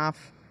wedding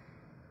off.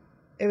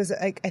 It was,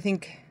 like, I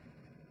think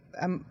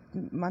a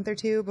month or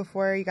two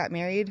before you got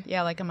married.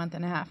 Yeah, like a month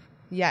and a half.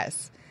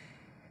 Yes.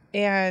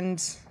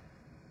 And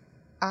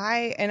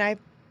I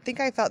think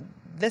I felt,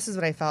 this is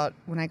what I felt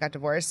when I got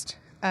divorced.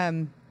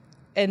 And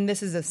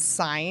this is a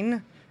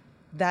sign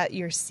that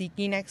you're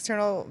seeking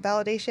external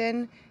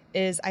validation,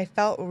 is I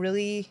felt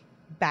really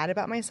bad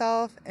about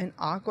myself and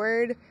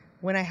awkward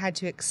when I had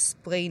to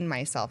explain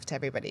myself to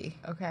everybody.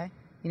 Okay.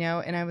 You know,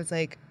 and I was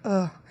like,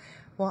 oh,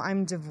 well,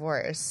 I'm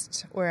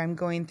divorced, or I'm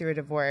going through a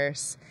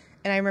divorce.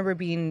 And I remember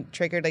being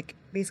triggered, like,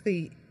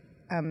 basically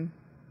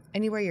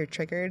anywhere you're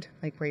triggered,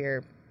 like where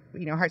your,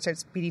 you know, heart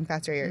starts beating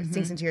faster, or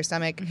sinks into your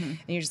stomach, and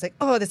you're just like,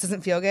 oh, this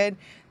doesn't feel good.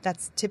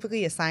 That's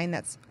typically a sign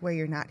that's where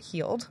you're not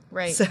healed.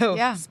 Right. So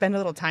Yeah. spend a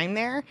little time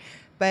there.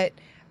 But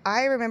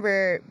I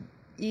remember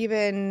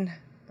even,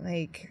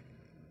 like,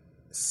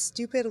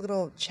 stupid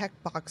little check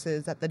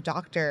boxes at the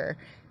doctor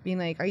being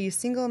like, are you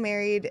single,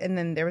 married? And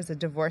then there was a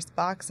divorce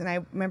box. And I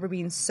remember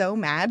being so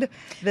mad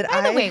that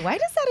By the way, why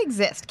does that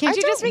exist? Can't I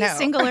you just don't be know.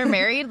 single or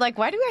married? Like,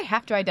 why do I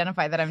have to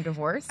identify that I'm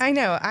divorced? I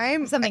know.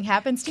 Something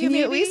happens to you, Can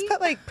you at maybe? least put,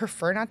 like,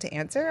 prefer not to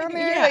answer on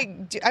there? Yeah.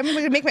 Like, I'm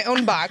going to make my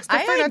own box.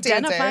 Prefer I not to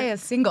identify answer.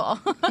 as single.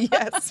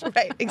 Yes,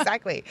 right,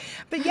 exactly.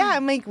 But yeah,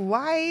 I'm like,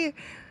 why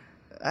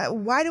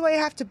do I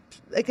have to,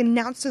 like,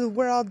 announce to the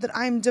world that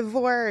I'm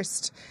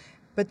divorced?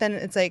 But then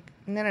it's like,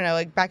 no,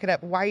 like, back it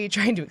up. Why are you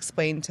trying to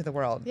explain to the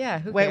world? Yeah,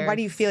 who Why cares?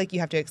 do you feel like you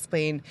have to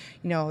explain,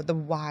 you know, the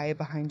why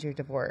behind your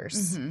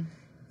divorce? You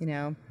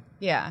know?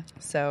 Yeah.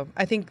 So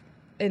I think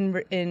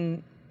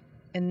in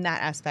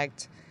that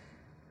aspect,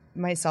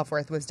 my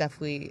self-worth was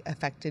definitely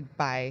affected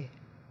by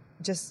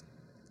just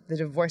the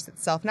divorce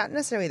itself, not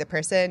necessarily the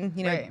person.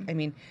 You know, Right. I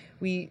mean,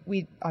 we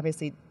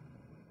obviously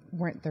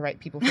weren't the right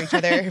people for each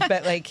other,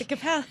 but, like,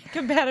 The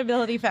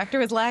compatibility factor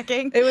was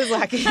lacking. it was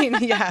lacking.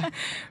 Yeah.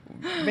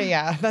 But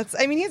yeah,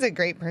 I mean, he's a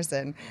great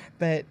person,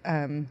 but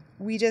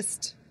we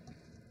just,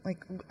 like,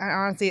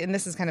 honestly, and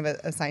this is kind of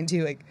a sign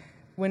too, like,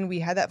 when we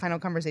had that final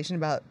conversation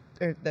about,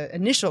 or the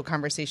initial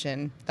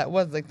conversation that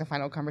was, like, the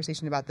final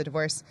conversation about the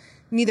divorce,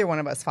 neither one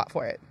of us fought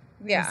for it.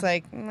 Yeah. It's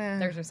like, meh.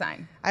 There's your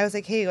sign. I was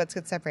like, hey, let's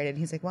get separated. And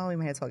he's like, well, we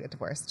might as well get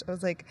divorced. I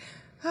was like,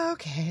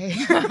 okay.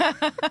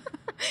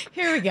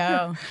 Here we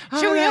go. All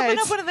Should we right. open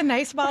up one of the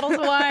nice bottles of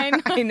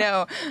wine? I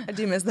know. I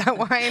do miss that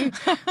wine.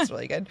 It's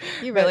really good.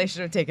 You But really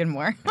should have taken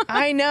more.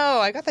 I know.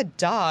 I got the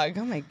dog.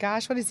 Oh my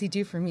gosh, what does he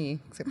do for me?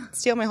 Except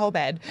steal my whole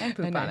bed And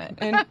poop on it.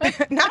 And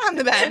not on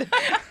the bed,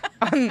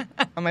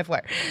 on my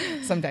floor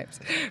sometimes.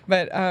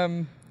 But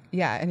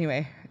yeah.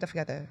 Anyway, I definitely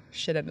got the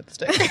shit end of the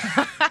stick.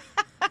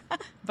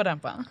 But I'm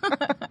fine.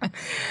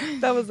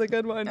 That was a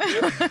good one.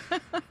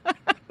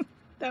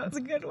 That was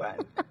a good one.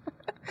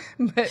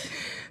 But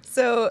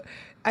so,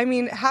 I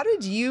mean, how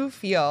did you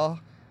feel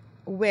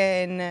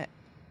when?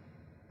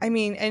 I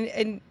mean,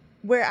 and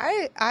where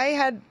I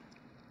had.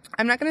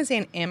 I'm not going to say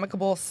an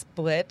amicable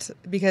split,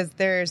 because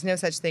there's no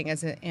such thing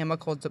as an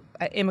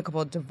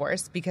amicable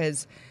divorce,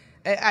 because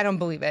I don't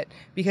believe it,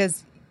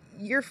 because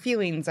your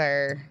feelings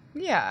are,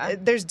 Yeah.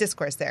 there's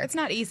discourse there. It's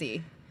not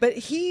easy. But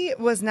he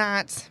was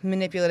not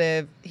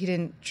manipulative. He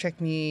didn't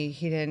trick me.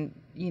 He didn't,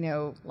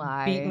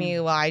 Lie. beat me,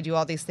 lie, do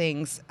all these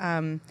things.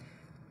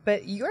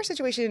 But your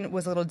situation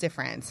was a little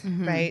different,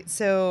 right?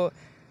 So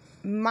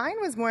mine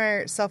was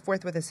more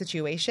self-worth with a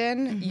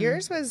situation.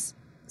 Yours was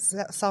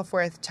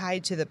self-worth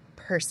tied to the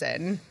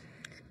person.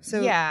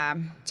 So Yeah.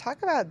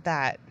 talk about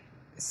that.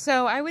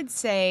 So I would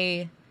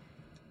say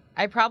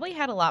I probably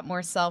had a lot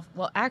more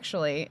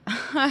actually,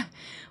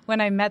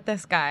 when I met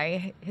this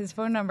guy, his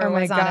phone number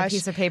was on a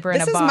piece of paper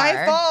in a bar. This is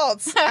my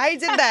fault. I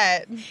did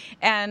that.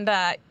 And,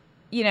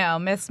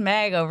 Miss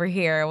Meg over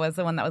here was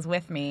the one that was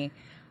with me.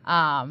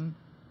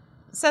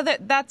 So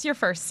that's your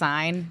first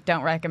sign.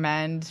 Don't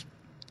recommend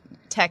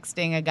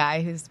texting a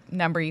guy whose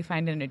number you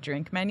find in a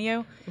drink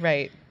menu.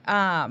 Right.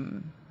 But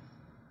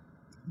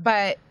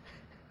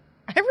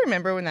I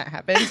remember when that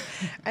happened.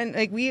 And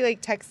you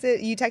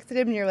texted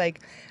him and you're like,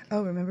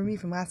 oh, remember me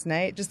from last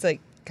night? Just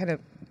kind of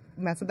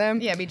mess with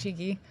them. Yeah, be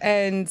cheeky.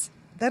 And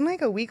then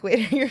a week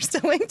later, you're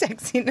still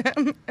texting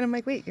him. And I'm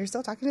like, wait, you're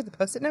still talking to the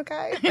Post-it note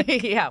guy?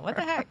 Yeah, what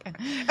the heck?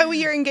 Oh,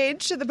 you're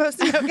engaged to the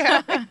Post-it note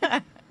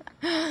guy?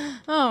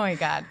 Oh my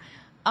God.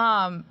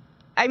 I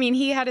mean,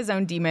 he had his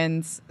own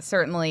demons,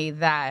 certainly,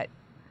 that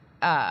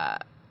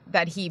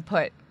he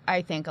put,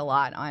 I think, a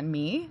lot on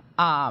me.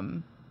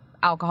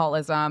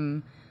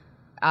 Alcoholism.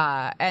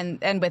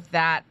 And with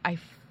that,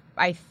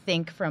 I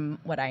think from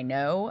what I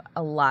know,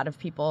 a lot of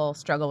people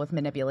struggle with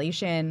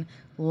manipulation,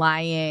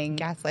 lying,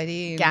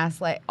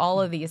 gaslight,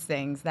 all of these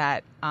things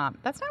that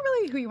that's not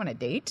really who you want to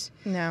date.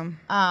 No.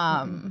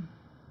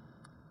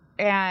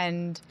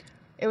 And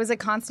it was a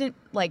constant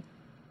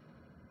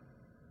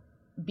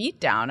beat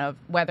down of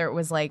whether it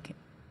was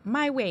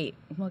my weight.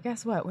 Well,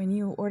 guess what? When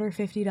you order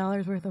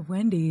 $50 worth of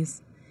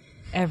Wendy's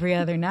every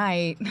other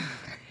night.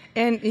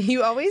 And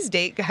you always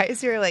date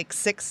guys who are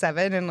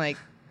 6'7" and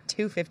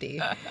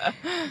 250.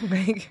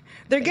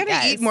 They're going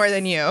to eat more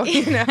than you,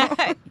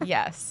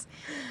 Yes.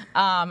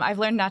 I've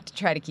learned not to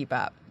try to keep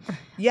up.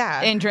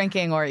 Yeah. In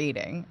drinking or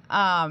eating.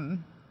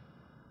 And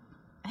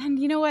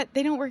you know what?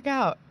 They don't work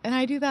out. And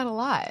I do that a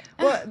lot.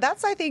 Well,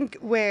 that's, I think,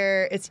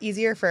 where it's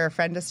easier for a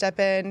friend to step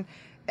in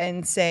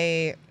and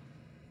say,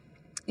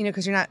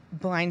 because you're not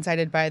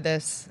blindsided by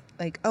this,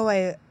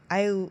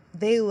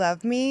 they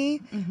love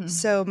me,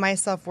 so my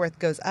self-worth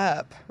goes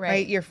up,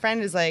 right? Your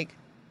friend is like,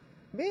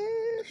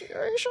 bitch,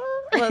 are you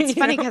sure? Well, it's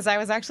funny because I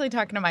was actually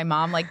talking to my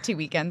mom 2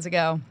 weekends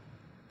ago.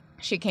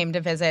 She came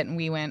to visit, and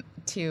we went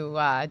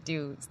to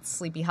do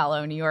Sleepy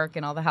Hollow, New York,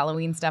 and all the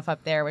Halloween stuff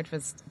up there, which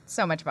was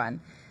so much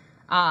fun.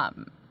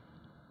 And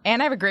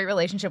I have a great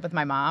relationship with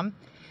my mom.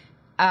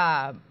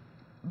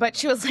 But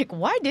she was like,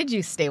 why did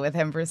you stay with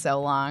him for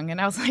so long?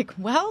 And I was like,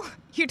 well,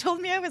 you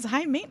told me I was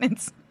high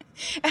maintenance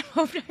and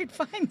hoped I'd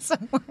find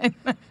someone.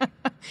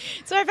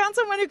 So I found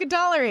someone who could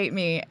tolerate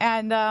me.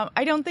 And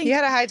I don't think... He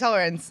had a high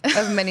tolerance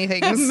of many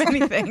things.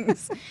 Many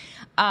things.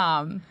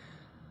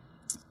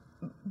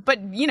 But,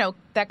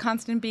 that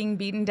constant being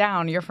beaten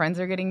down. Your friends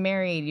are getting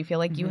married. You feel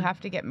like you have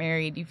to get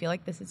married. You feel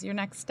like this is your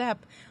next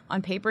step.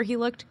 On paper, he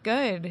looked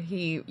good.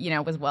 He,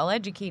 was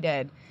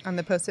well-educated. On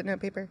the Post-it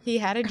note paper? He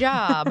had a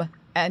job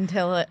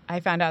until I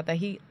found out that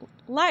he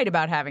lied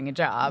about having a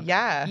job.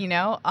 Yeah.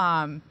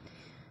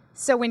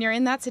 So when you're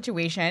in that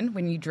situation,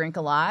 when you drink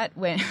a lot,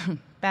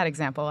 bad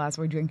example, as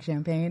we drink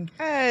champagne.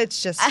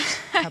 It's just a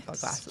couple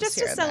glasses just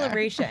here a and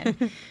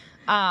celebration.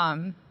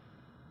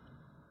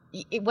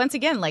 Once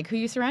again, who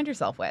you surround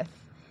yourself with.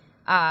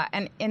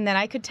 And then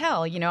I could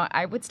tell,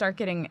 I would start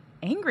getting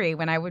angry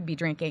when I would be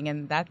drinking,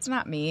 and that's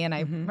not me. And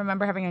I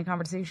remember having a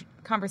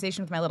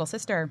conversation with my little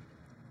sister.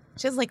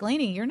 She was like,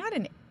 Lainey, you're not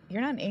an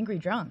angry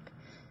drunk.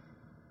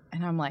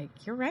 And I'm like,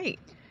 you're right.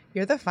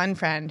 You're the fun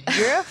friend.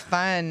 You're a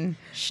fun.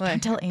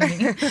 Don't tell Amy.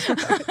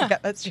 Yeah,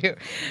 that's true.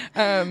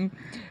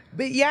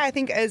 But yeah, I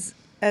think as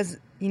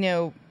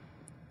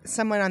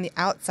someone on the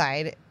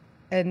outside,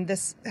 and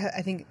this,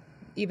 I think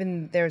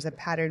even there's a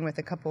pattern with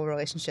a couple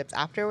relationships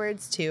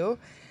afterwards too.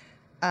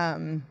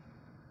 And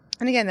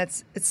again,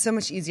 it's so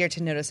much easier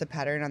to notice a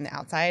pattern on the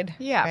outside.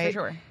 Yeah, right? for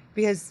sure.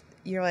 Because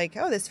you're like,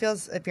 oh, this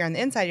feels, if you're on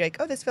the inside, you're like,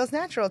 oh, this feels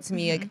natural to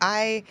me.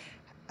 I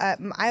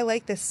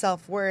like this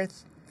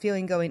self-worth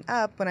feeling going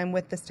up when I'm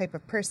with this type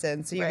of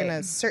person. So you're going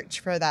to search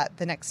for that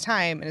the next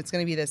time, and it's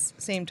going to be this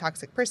same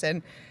toxic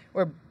person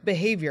or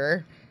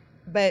behavior.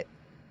 But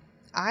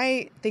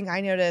I think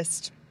I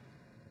noticed,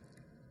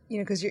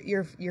 because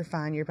you're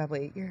fun, you're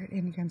bubbly, you're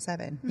Enneagram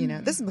 7.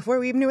 This is before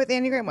we even knew what the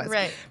Enneagram was.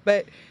 Right.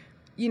 But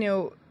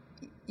you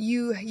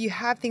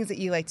have things that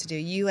you like to do.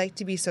 You like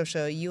to be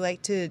social. You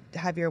like to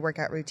have your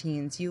workout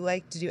routines. You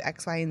like to do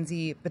X, Y, and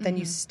Z. But then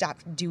you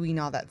stopped doing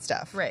all that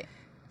stuff. Right.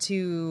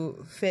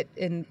 To fit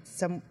in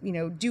some,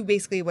 do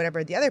basically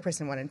whatever the other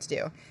person wanted to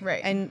do.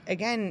 Right. And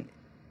again,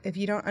 if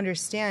you don't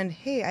understand,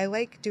 hey, I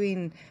like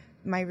doing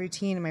my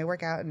routine and my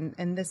workout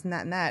and this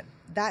and that,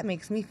 that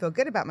makes me feel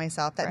good about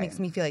myself. That makes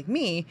me feel like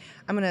me.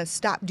 I'm going to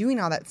stop doing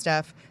all that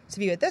stuff to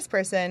be with this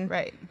person.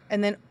 Right.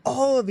 And then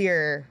all of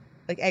your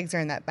eggs are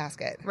in that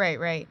basket.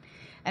 Right.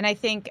 And I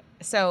think,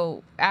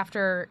 so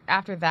after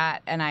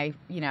that, and I,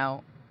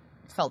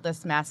 felt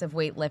this massive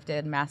weight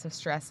lifted, massive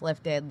stress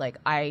lifted.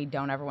 I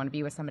don't ever want to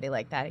be with somebody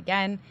like that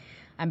again.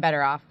 I'm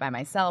better off by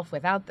myself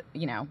without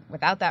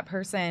that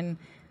person.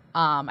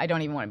 I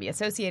don't even want to be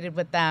associated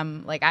with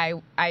them.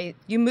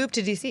 You moved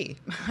to DC.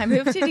 I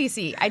moved to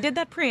DC. I did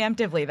that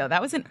preemptively though.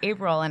 That was in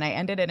April, and I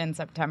ended it in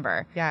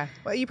September. Yeah.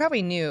 Well, you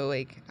probably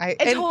knew,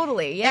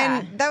 totally. Yeah.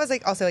 And that was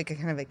also a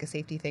kind of a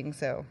safety thing.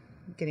 So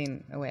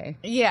getting away.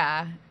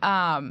 Yeah.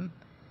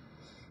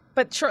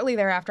 But shortly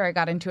thereafter, I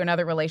got into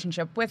another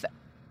relationship with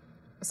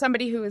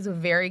somebody who was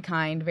very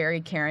kind,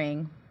 very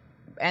caring.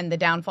 And the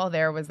downfall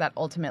there was that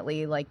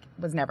ultimately, like,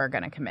 was never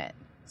going to commit.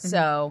 Mm-hmm.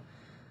 So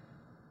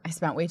I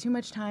spent way too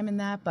much time in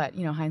that. But,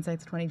 you know,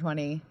 hindsight's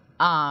 20/20.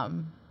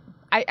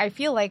 I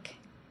feel like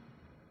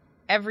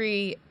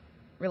every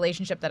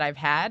relationship that I've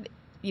had,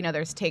 you know,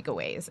 there's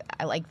takeaways.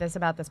 I like this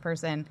about this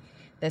person.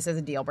 This is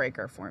a deal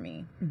breaker for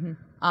me.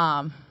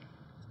 Mm-hmm.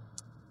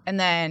 And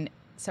then,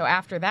 so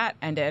after that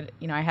ended,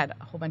 you know, I had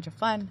a whole bunch of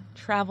fun,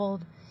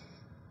 traveled.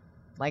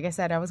 Like I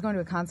said, I was going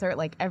to a concert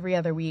like every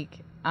other week.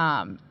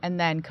 And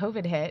then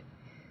COVID hit.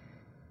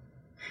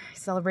 I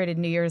celebrated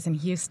New Year's in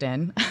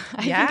Houston.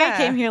 I think I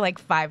came here like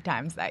 5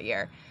 times that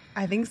year.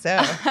 I think so.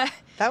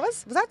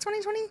 Was that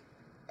 2020?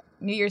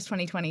 New Year's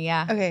 2020,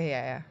 yeah. Okay,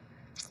 yeah.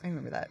 I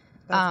remember that.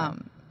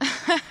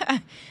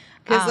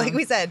 Because like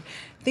we said,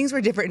 things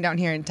were different down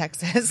here in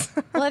Texas.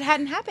 Well, it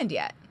hadn't happened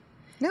yet.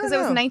 Because it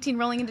was 19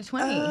 rolling into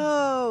 20.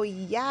 Oh,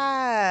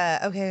 yeah.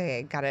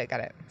 Okay. Got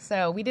it.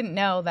 So we didn't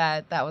know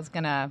that was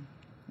going to,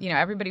 you know,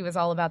 everybody was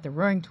all about the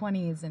roaring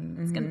 20s and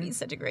it's going to be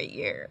such a great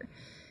year.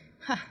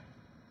 Huh.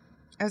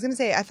 I was going to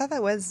say, I thought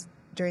that was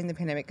during the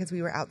pandemic because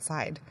we were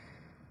outside.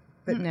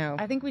 But no.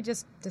 I think we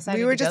just decided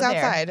we were to just go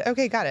outside. There.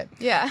 Okay, got it.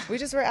 Yeah. We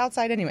just were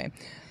outside anyway.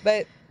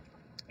 But,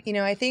 you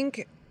know, I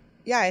think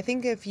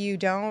if you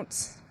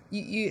don't,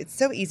 it's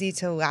so easy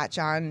to latch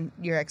on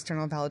your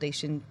external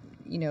validation,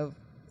 you know,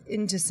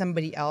 into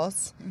somebody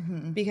else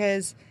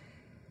because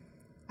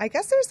I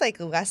guess there's like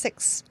less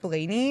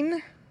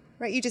explaining,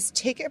 right? You just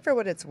take it for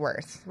what it's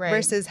worth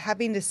versus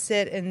having to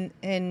sit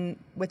in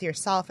with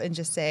yourself and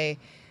just say,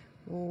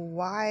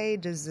 why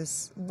do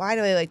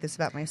I like this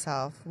about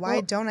myself?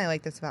 Why don't I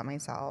like this about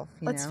myself?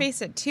 Let's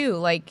face it too.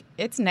 Like,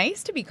 it's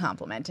nice to be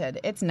complimented.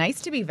 It's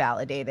nice to be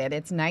validated.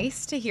 It's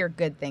nice to hear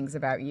good things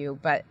about you.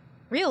 But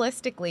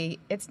realistically,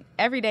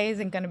 every day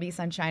isn't going to be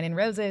sunshine and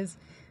roses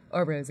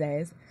or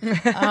rosés.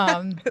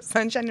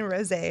 Sunshine and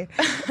rosé.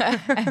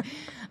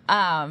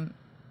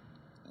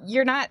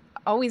 You're not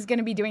always going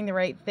to be doing the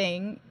right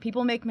thing.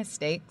 People make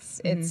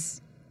mistakes.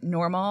 It's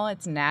normal.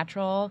 It's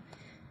natural.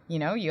 You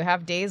know, you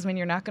have days when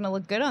you're not going to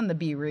look good on the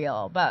Be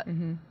Real, but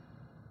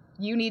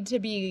you need to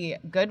be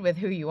good with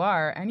who you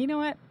are. And you know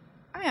what?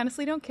 I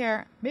honestly don't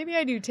care. Maybe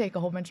I do take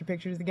a whole bunch of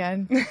pictures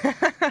again.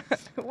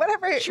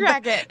 Whatever.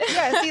 Track it.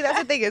 Yeah, see, that's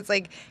the thing. It's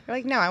like, you're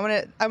like, no, I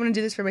want to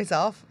do this for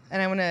myself,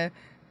 and I want to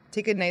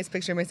take a nice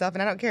picture of myself,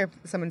 and I don't care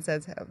if someone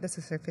says, oh, this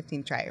is her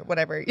 15th try or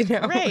whatever, you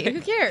know. Right.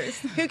 Who cares?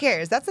 Who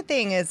cares? That's the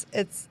thing is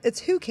it's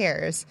who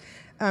cares.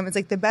 It's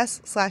like the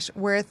best /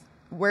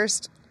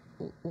 worst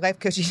life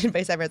coaching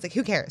advice ever. It's like,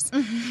 who cares?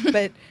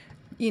 But,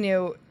 you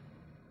know,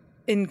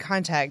 in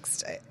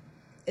context,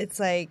 it's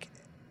like,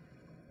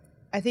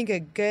 I think a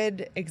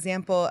good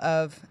example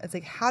of, it's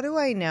like, how do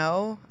I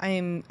know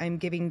I'm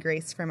giving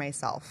grace for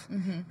myself,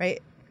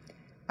 right?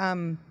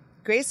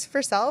 Grace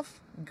for self,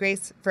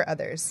 grace for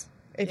others.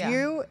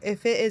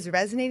 If it is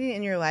resonating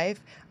in your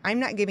life, I'm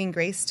not giving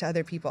grace to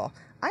other people.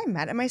 I'm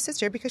mad at my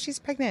sister because she's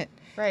pregnant.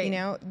 Right. You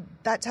know,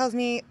 that tells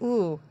me,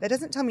 that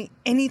doesn't tell me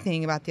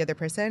anything about the other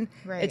person.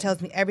 Right. It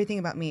tells me everything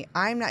about me.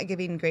 I'm not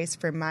giving grace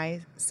for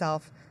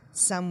myself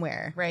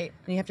somewhere. Right.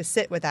 And you have to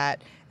sit with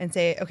that and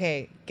say,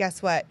 okay,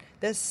 guess what?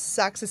 This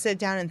sucks to sit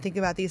down and think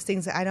about these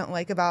things that I don't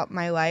like about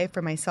my life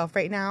or myself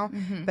right now,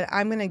 but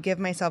I'm going to give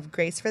myself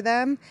grace for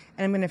them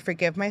and I'm going to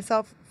forgive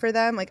myself for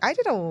them. Like, I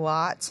did a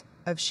lot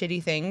of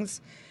shitty things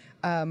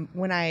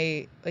when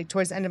I, like,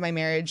 towards the end of my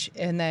marriage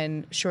and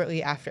then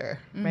shortly after,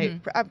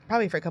 right?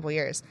 Probably for a couple of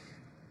years.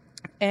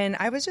 And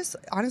I was just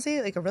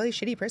honestly like a really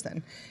shitty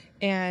person.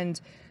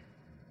 And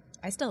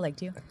I still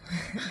liked you.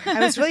 I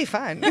was really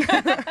fun.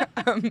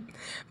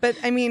 But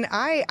I mean,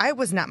 I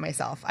was not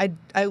myself.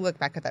 I look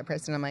back at that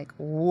person. I'm like,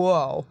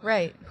 whoa.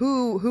 Right.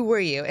 Who were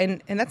you?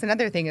 And that's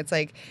another thing. It's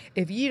like,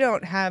 if you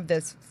don't have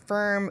this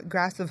firm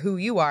grasp of who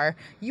you are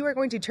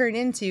going to turn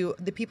into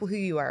the people who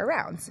you are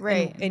around.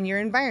 Right. In your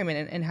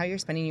environment and how you're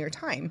spending your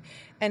time.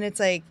 And it's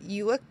like,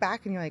 you look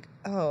back and you're like,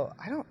 oh,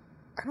 I don't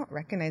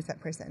recognize that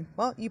person.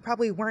 Well, you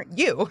probably weren't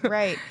you.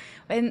 Right.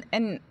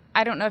 And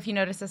I don't know if you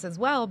notice this as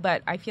well,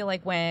 but I feel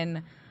like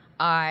when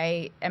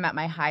I am at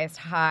my highest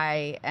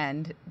high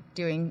and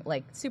doing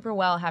like super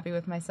well, happy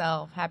with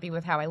myself, happy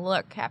with how I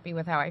look, happy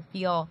with how I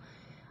feel,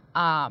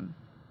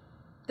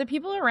 the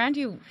people around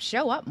you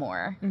show up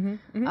more.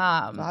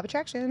 Law of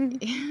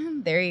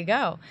attraction. There you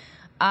go.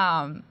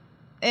 And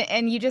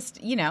you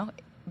just, you know,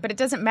 but it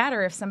doesn't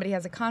matter if somebody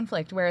has a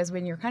conflict. Whereas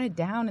when you're kind of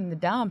down in the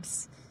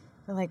dumps,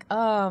 they're like,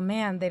 oh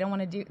man, they don't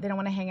want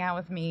to hang out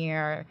with me,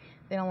 or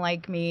they don't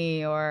like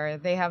me, or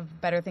they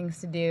have better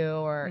things to do,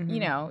 or, you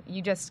know,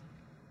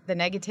 the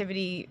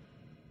negativity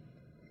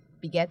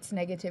begets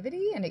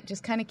negativity and it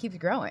just kind of keeps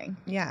growing.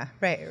 Yeah,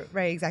 right,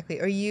 exactly.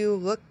 Or you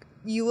look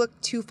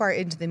too far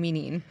into the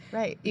meaning.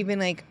 Right. Even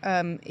like,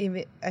 I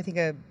think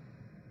a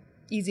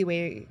easy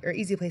way or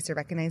easy place to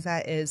recognize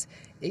that is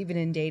even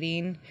in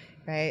dating,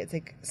 right? It's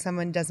like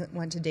someone doesn't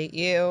want to date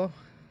you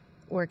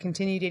or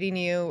continue dating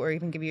you or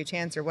even give you a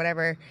chance or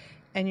whatever.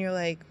 and you're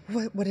like,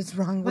 what is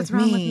wrong What's with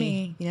wrong me? with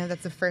me? You know,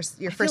 that's your I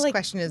feel first like,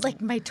 question is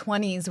like my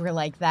 20s were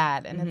like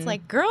that. And it's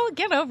like, girl,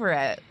 get over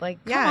it.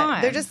 Like, come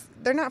on.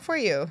 they're not for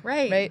you.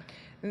 Right. Right.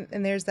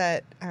 And there's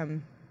that,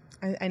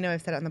 I know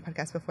I've said it on the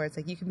podcast before. It's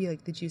like, you can be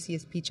like the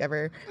juiciest peach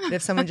ever, but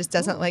if someone just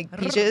doesn't like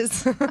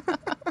peaches,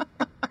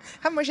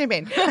 have more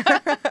champagne.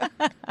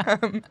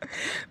 But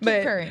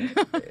purring.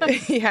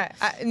 yeah,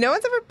 no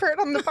one's ever purred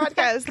on the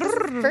podcast. This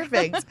is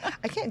perfect.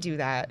 I can't do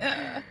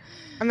that.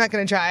 I'm not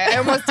going to try. I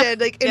almost did.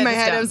 Like in my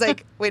head, I was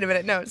like, wait a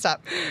minute. No,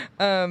 stop.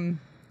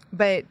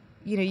 But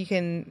you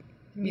can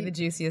Be the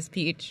juiciest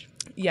peach.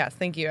 Yes,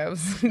 thank you. I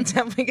was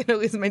definitely going to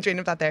lose my train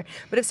of thought there.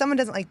 But if someone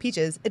doesn't like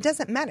peaches, it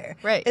doesn't matter.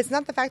 Right. It's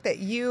not the fact that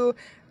you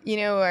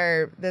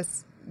are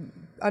this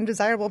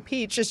undesirable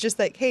peach. It's just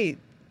like, hey,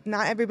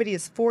 not everybody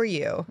is for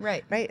you.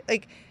 Right. Right?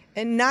 Like,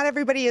 and not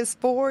everybody is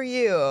for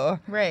you.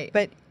 Right.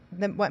 But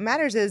what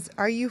matters is,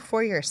 are you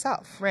for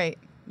yourself? Right.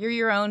 You're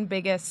your own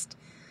biggest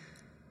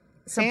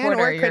Fan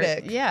supporter. or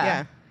critic.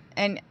 Yeah.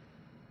 And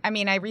I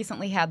mean, I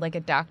recently had like a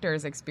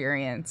doctor's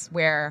experience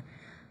where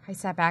I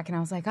sat back and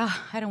I was like,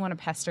 I don't want to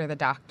pester the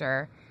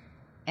doctor.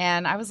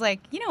 And I was like,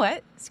 you know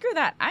what? Screw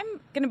that. I'm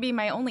going to be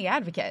my only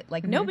advocate.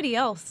 Like nobody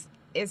else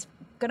is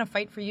going to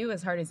fight for you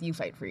as hard as you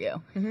fight for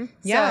you. Mm-hmm.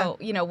 Yeah. So,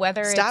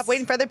 whether Stop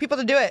waiting for other people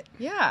to do it.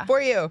 Yeah.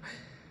 For you.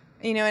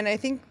 And I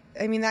think,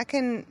 this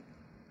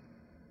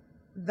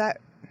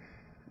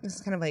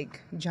is kind of like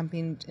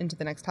jumping into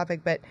the next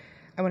topic, but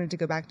I wanted to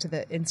go back to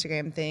the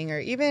Instagram thing, or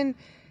even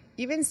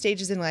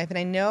stages in life. And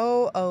I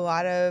know a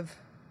lot of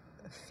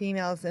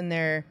females in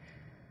their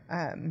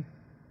late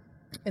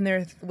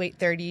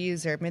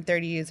 30s or mid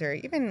 30s, or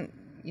even,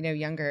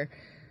 younger,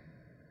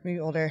 maybe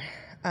older.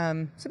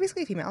 So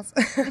basically females.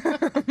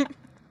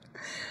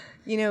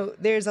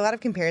 There's a lot of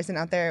comparison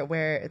out there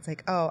where it's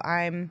like, oh,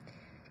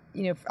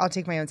 I'll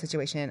take my own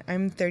situation.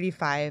 I'm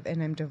 35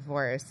 and I'm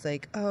divorced.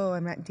 Like, oh,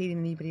 I'm not dating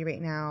anybody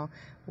right now.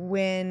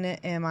 When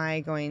am I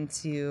going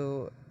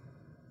to,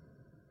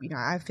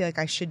 I feel like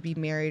I should be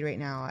married right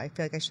now. I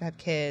feel like I should have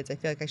kids. I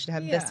feel like I should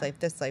have this life,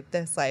 this life,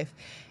 this life.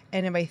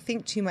 And if I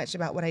think too much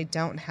about what I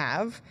don't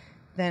have,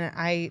 then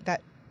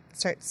that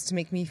starts to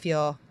make me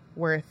feel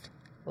worth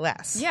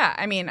less. Yeah.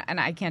 I mean, and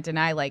I can't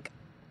deny, like,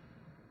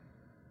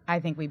 I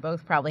think we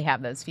both probably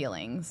have those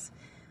feelings.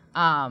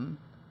 And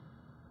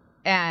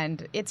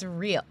it's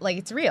real. Like,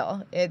 it's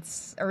real.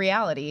 It's a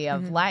reality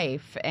of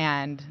life.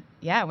 And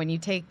yeah, when you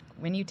take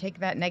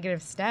that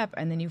negative step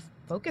and then you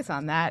focus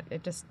on that,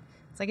 it's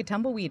like a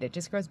tumbleweed. It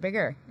just grows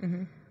bigger.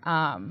 Mm-hmm.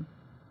 And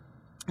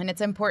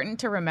it's important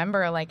to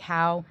remember, like,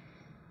 how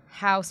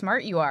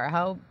smart you are,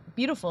 how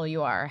beautiful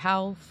you are,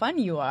 how fun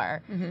you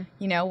are. Mm-hmm.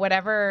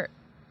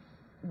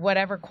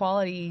 Whatever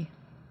quality,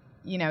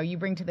 you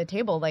bring to the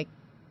table, like,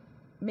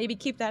 maybe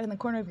keep that in the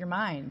corner of your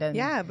mind. And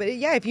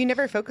if you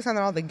never focus on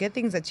all the good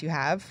things that you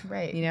have,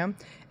 right.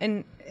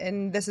 And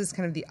this is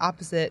kind of the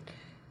opposite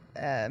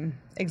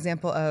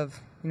example of,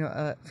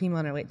 a female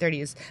in her late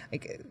 30s,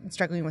 like,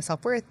 struggling with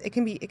self-worth. It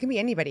can be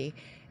anybody.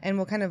 And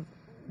we'll kind of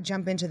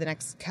jump into the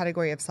next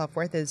category of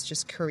self-worth is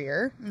just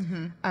career.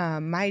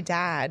 Mm-hmm. My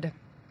dad,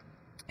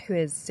 who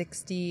is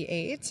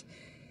 68,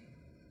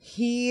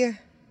 he's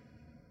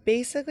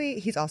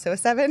also a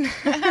 7.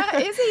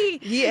 Is he?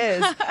 He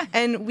is.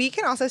 And we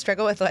can also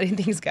struggle with letting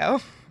things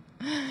go.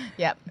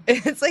 Yep.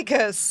 It's like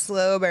a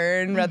slow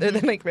burn rather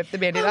than like rip the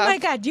Band-Aid off. Oh my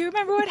God. Do you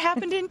remember what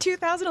happened in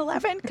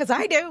 2011? Because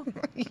I do.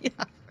 Yeah,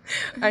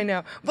 I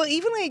know. Well,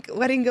 even like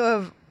letting go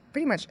of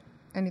pretty much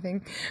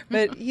anything.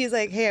 But he's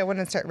like, hey, I want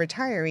to start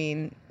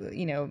retiring,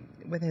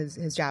 with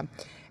his job.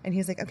 And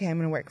he's like, okay, I'm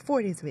going to work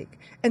 4 days a week,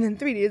 and then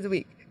 3 days a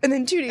week, and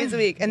then 2 days a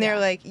week. And they're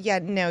like, yeah,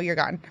 no, you're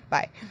gone.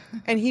 Bye.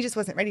 And he just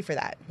wasn't ready for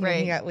that.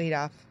 He got laid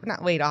off.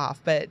 Not laid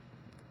off, but,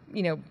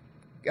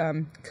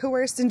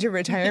 coerced into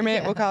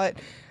retirement, we'll call it,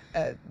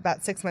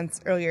 about 6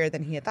 months earlier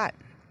than he had thought.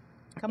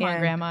 Come on,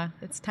 Grandma.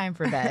 It's time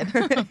for bed.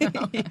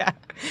 Yeah.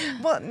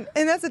 Well, and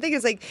that's the thing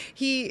is, like,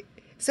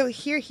 so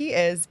here he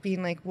is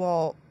being like,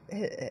 well,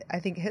 I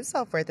think his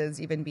self-worth is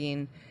even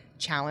being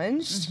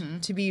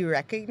challenged to be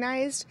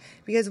recognized,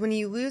 because when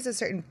you lose a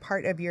certain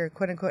part of your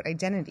quote-unquote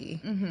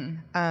identity,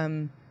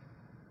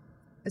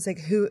 it's like,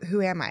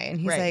 who am I? And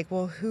he's like,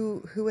 well,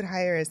 who would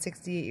hire a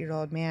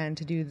 68-year-old man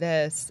to do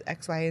this,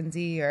 X, Y, and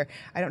Z, or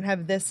I don't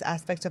have this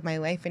aspect of my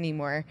life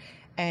anymore.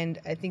 And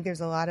I think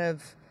there's a lot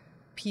of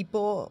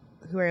people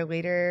who are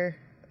later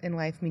in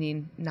life,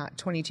 meaning not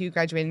 22,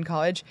 graduating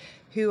college,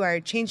 who are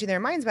changing their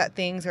minds about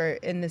things, or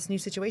in this new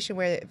situation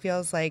where it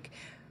feels like,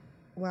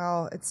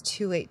 well, it's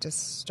too late to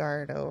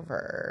start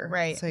over.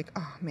 Right. It's like,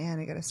 oh man,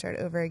 I got to start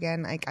over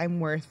again. Like, I'm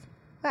worth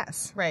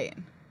less. Right.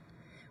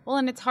 Well,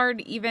 and it's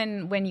hard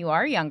even when you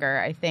are younger,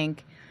 I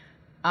think,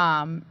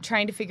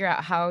 trying to figure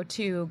out how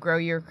to grow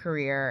your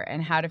career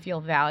and how to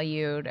feel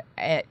valued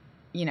at,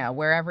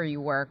 wherever you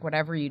work,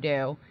 whatever you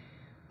do.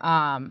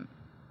 And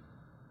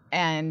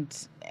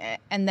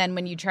then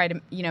when you try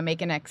to,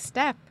 make a next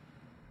step,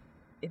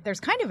 there's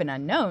kind of an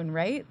unknown,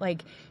 right?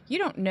 Like, you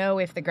don't know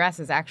if the grass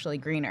is actually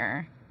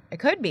greener. It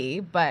could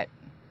be, but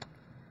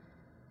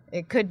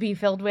it could be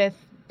filled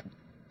with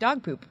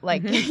dog poop.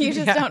 Like, you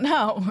just don't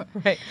know.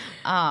 Right.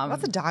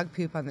 Lots of dog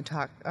poop on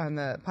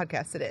the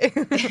podcast today.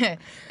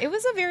 It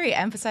was a very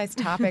emphasized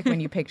topic when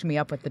you picked me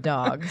up with the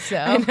dog. So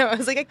I know. I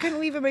was like, I couldn't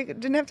leave him. I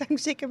didn't have time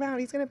to take him out.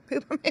 He's going to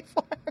poop on my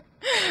floor.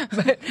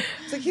 But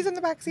it's like, he's in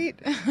the back seat.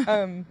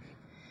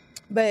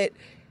 But,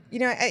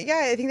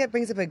 I think that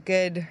brings up a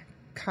good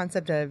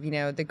concept of,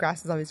 the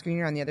grass is always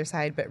greener on the other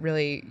side, but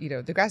really,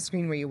 the grass is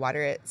green where you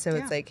water it. So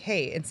it's like,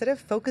 hey, instead of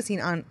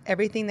focusing on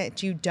everything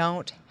that you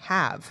don't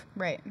have.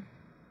 Right.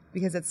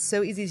 Because it's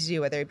so easy to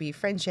do, whether it be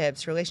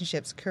friendships,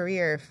 relationships,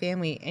 career,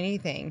 family,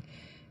 anything.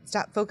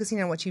 Stop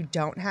focusing on what you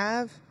don't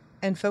have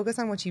and focus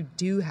on what you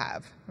do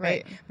have.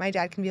 Right. My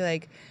dad can be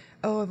like,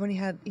 oh,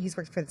 he's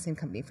worked for the same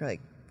company for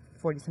like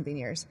 40 something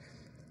years.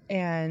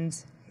 And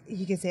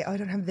he could say, oh, I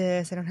don't have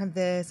this. I don't have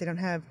this. I don't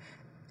have,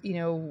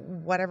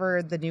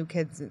 whatever the new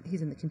kids,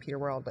 he's in the computer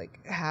world,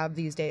 like have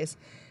these days.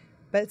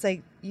 But it's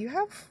like, you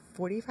have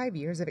 45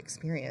 years of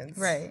experience.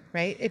 Right.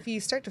 Right? If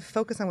you start to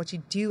focus on what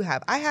you do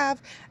have. I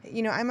have,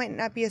 I might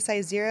not be a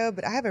size 0,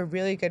 but I have a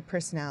really good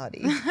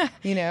personality,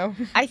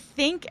 I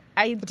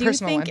do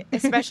think,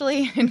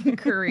 especially in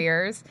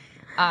careers,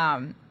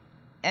 and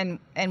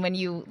when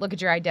you look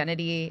at your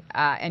identity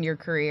and your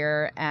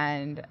career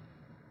and,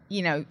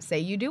 say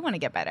you do want to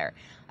get better,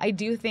 I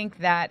do think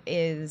that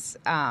is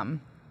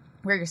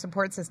where your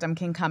support system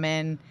can come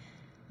in,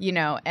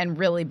 and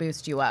really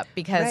boost you up.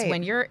 Because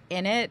when you're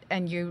in it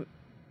and you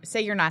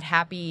say you're not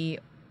happy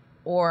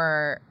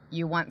or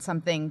you want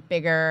something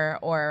bigger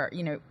or,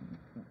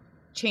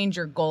 change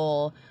your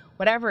goal,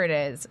 whatever it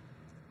is,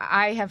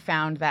 I have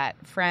found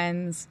that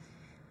friends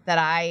that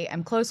I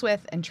am close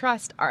with and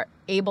trust are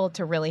able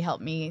to really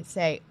help me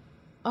say,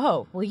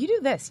 oh, well, you do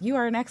this. You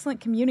are an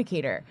excellent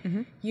communicator.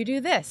 Mm-hmm. You do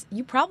this.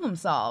 You problem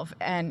solve.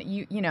 And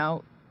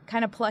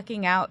kind of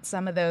plucking out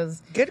some of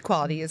those good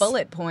qualities,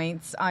 bullet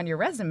points on your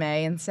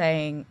resume and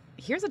saying,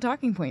 here's a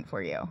talking point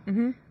for you.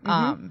 Mm-hmm.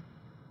 Mm-hmm.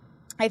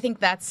 I think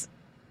that's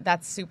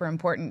super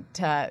important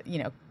to,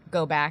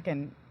 go back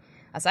and,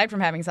 aside from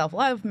having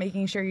self-love,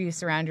 making sure you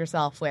surround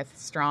yourself with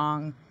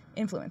strong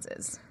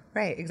influences.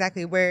 Right,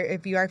 exactly. Where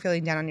if you are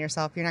feeling down on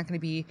yourself, you're not going to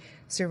be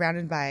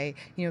surrounded by,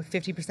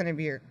 50%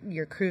 of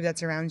your crew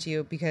that's around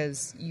you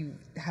because you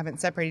haven't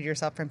separated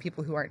yourself from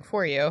people who aren't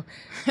for you.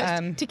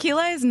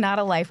 Tequila is not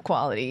a life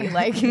quality.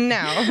 Like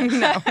No.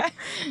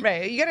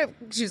 Right. You got to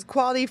choose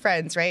quality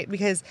friends, right?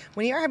 Because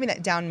when you are having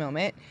that down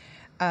moment,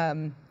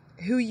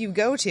 who you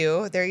go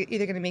to, they're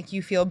either going to make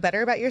you feel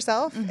better about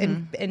yourself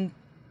and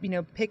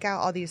pick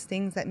out all these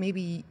things that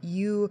maybe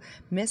you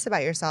miss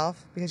about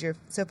yourself because you're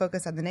so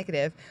focused on the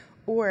negative.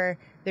 Or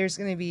there's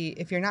going to be,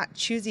 if you're not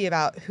choosy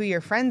about who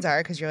your friends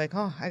are, because you're like,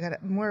 oh, I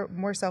got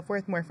more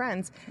self-worth, more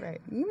friends. Right.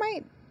 You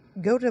might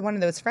go to one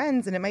of those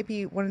friends, and it might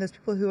be one of those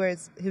people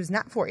who's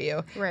not for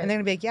you. Right. And they're going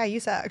to be like, yeah, you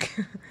suck.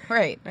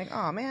 Right. Like,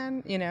 oh,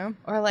 man,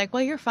 Or like,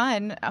 well, you're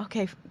fun.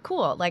 Okay,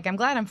 cool. Like, I'm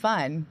glad I'm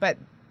fun. But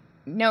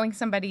knowing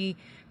somebody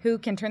who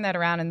can turn that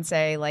around and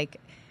say, like,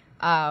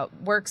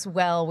 works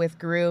well with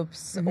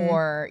groups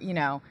or,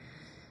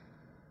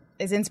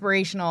 is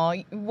inspirational,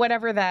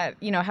 whatever that,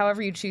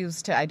 however you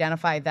choose to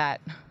identify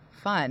that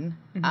fun,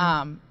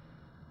 can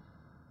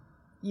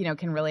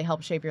really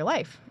help shape your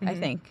life, I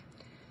think.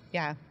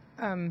 Yeah.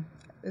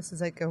 This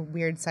is like a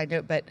weird side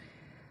note, but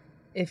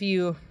if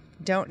you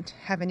don't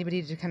have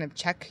anybody to kind of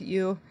check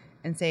you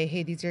and say,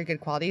 hey, these are your good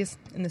qualities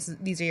and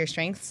these are your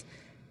strengths.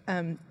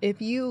 If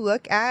you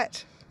look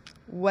at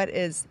what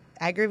is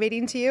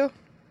aggravating to you,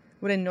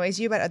 what annoys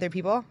you about other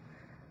people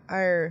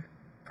are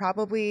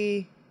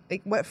probably...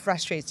 like what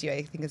frustrates you,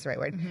 I think is the right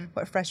word. Mm-hmm.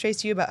 What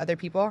frustrates you about other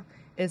people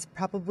is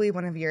probably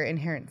one of your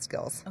inherent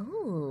skills.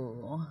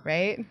 Ooh.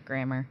 Right?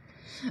 Grammar.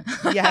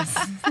 Yes.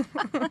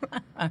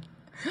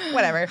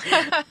 Whatever.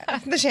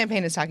 The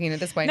champagne is talking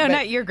at this point. No,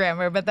 not your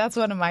grammar, but that's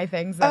one of my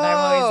things that I'm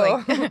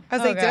always like, I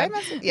was like, God. Did I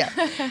mess it?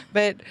 Yeah.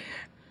 But,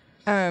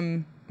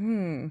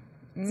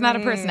 it's not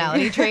a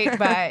personality trait,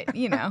 but,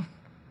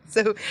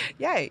 So,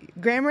 yeah,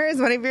 grammar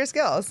is one of your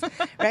skills,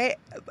 right?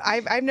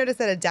 I've noticed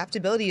that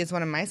adaptability is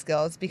one of my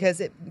skills because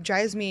it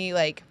drives me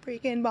like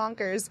freaking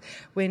bonkers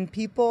when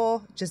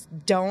people just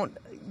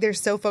they're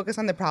so focused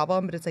on the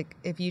problem, but it's like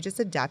if you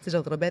just adapted a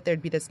little bit,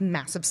 there'd be this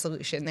massive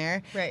solution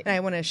there. Right. And I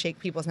want to shake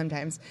people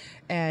sometimes.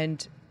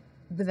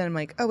 But then I'm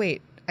like, oh,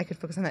 wait, I could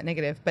focus on that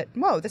negative. But,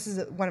 whoa, this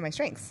is one of my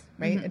strengths,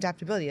 right? Mm-hmm.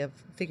 Adaptability of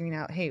figuring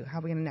out, hey, how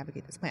are we going to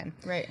navigate this plan?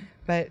 Right.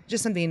 But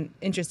just something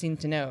interesting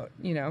to note,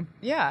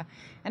 Yeah.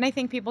 And I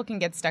think people can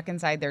get stuck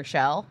inside their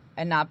shell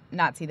and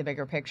not see the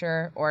bigger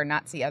picture or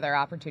not see other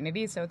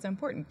opportunities. So it's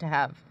important to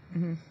have,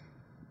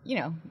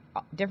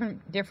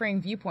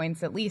 differing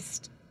viewpoints, at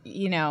least,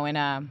 in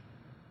a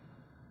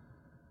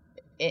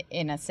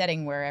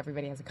setting where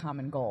everybody has a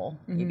common goal,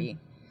 maybe.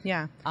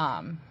 Yeah.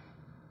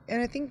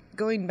 And I think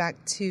going back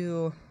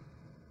to,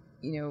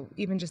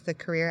 even just the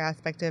career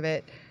aspect of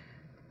it,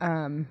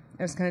 I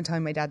was kind of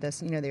telling my dad this,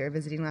 they were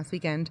visiting last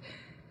weekend,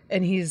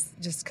 and he's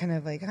just kind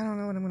of like, I don't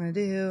know what I'm going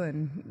to do.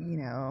 And,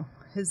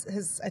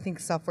 his I think,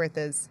 self-worth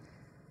is,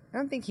 I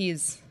don't think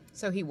he's...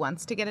 So he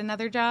wants to get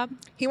another job?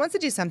 He wants to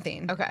do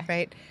something. Okay.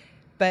 Right?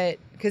 but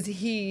because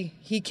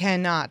he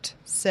cannot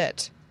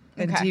sit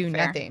and Okay, do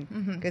fair. nothing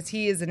because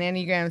he is an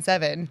Enneagram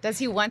 7. Does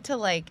he want to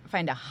like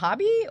find a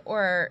hobby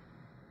or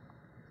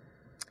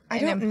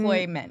an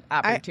employment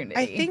opportunity?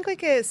 I think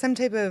like some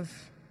type of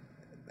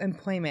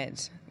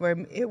employment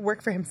where it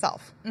work for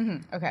himself.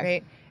 Okay.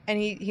 Right. And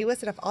he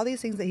listed off all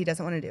these things that he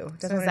doesn't want to do.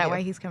 So is that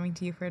why he's coming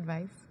to you for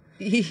advice?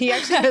 He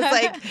actually was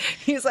like,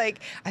 he's like,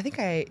 I think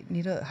I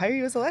need to hire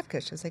you as a life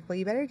coach. I was like, well,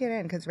 you better get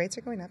in because rates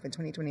are going up in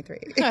 2023.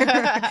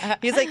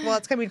 He's like, well,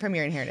 it's coming from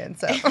your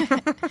inheritance. So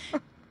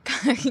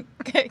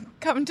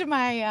Come to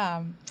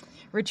my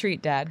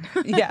retreat, Dad.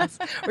 yes,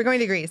 we're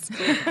going to Greece.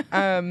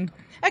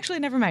 Actually,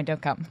 never mind.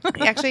 Don't come.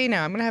 Actually, no,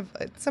 I'm going to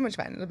have so much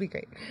fun. It'll be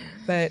great.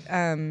 But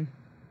I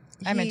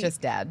meant just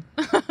Dad.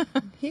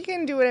 he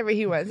can do whatever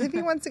he wants. If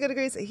he wants to go to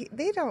Greece,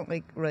 they don't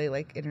like really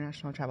like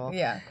international travel.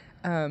 Yeah.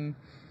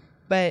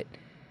 But,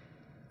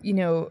 you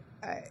know,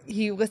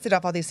 he listed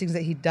off all these things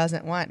that he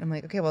doesn't want. I'm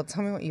like, okay, well,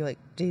 tell me what you like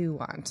do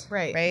want.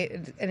 Right.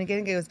 Right. And again,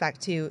 it goes back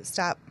to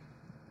stop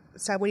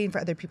waiting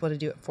for other people to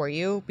do it for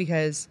you.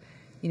 Because,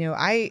 you know,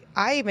 I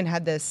even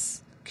had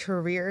this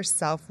career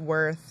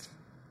self-worth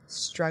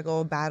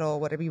struggle, battle,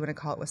 whatever you want to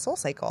call it, with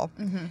SoulCycle.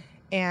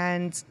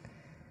 And,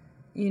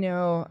 you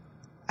know,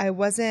 I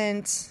was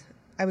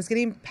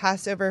getting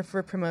passed over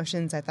for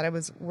promotions. I thought I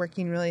was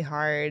working really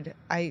hard.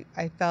 I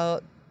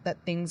felt that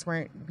things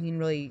weren't being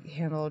really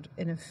handled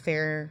in a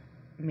fair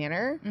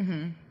manner.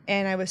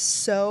 And I was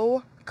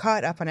so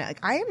caught up on it.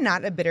 Like, I am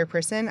not a bitter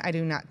person. I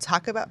do not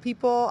talk about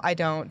people. I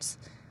don't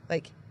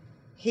like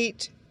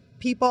hate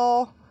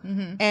people.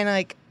 And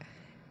like,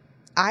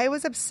 I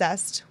was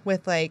obsessed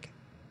with like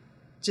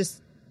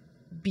just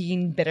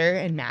being bitter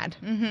and mad,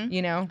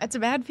 you know? It's a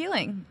bad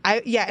feeling.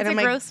 And It's I'm a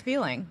like, gross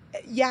feeling.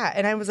 yeah.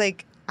 And I was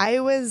like, I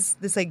was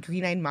this like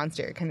green-eyed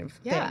monster kind of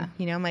Yeah. thing.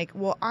 You know, I'm like,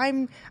 well,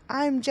 I'm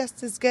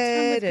just as Come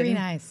good. with green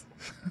and eyes.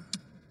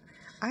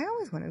 I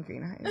always wanted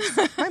green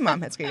eyes. My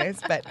mom has green eyes,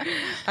 but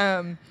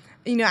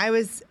you know, I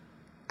was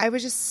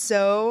just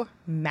so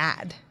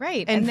mad.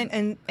 Right. And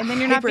then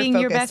you're not being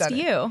your hyper-focused best on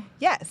it. you.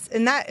 Yes.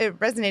 And that it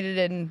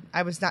resonated, and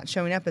I was not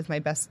showing up as my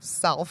best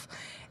self.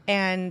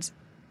 And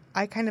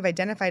I kind of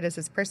identified as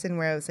this person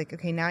where I was like,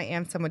 okay, now I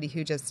am somebody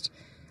who just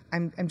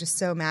I'm just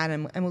so mad.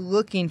 I'm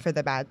looking for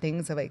the bad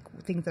things, of like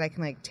things that I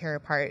can like tear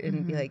apart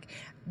and be like,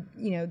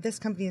 you know, this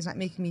company is not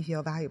making me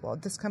feel valuable.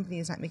 This company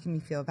is not making me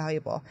feel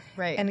valuable.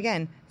 Right. And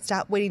again,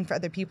 stop waiting for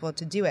other people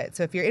to do it.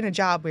 So if you're in a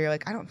job where you're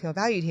like, I don't feel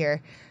valued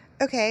here,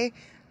 okay,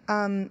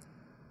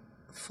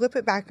 flip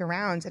it back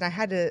around. And I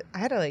had to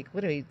like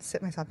literally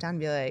sit myself down and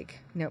be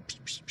like, you know, psh,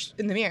 psh, psh,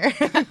 in the mirror,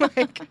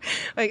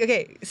 like,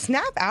 okay,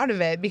 snap out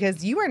of it,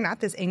 because you are not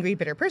this angry,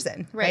 bitter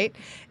person, right?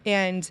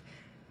 And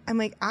I'm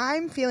like,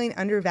 I'm feeling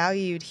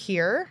undervalued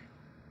here.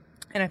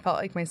 And I felt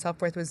like my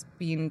self-worth was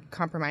being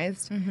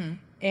compromised.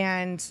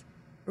 And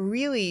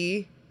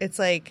really, it's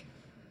like,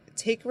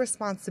 take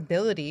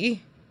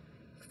responsibility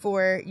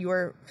for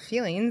your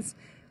feelings.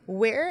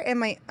 Where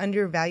am I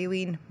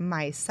undervaluing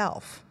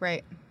myself?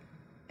 Right.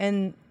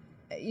 And,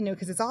 you know,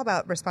 because it's all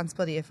about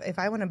responsibility. If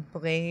I want to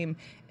blame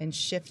and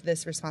shift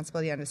this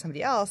responsibility onto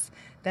somebody else,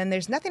 then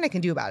there's nothing I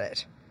can do about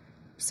it.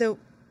 So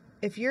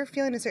if you're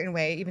feeling a certain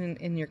way, even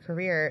in your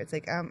career, it's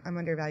like, I'm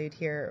undervalued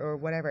here or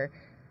whatever.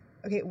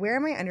 Okay, where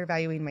am I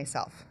undervaluing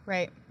myself?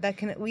 Right. That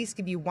can at least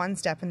give you one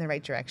step in the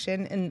right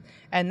direction.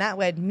 And that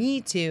led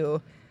me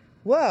to,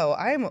 whoa,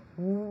 I'm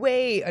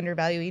way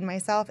undervaluing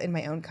myself in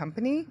my own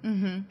company.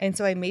 And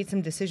so I made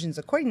some decisions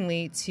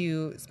accordingly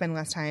to spend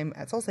less time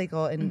at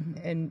SoulCycle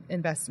and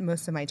invest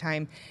most of my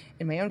time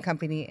in my own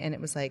company. And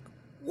it was like,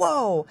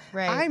 whoa,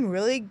 I'm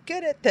really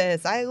good at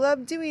this. I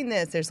love doing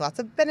this. There's lots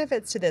of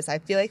benefits to this. I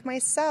feel like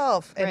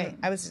myself. And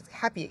I was just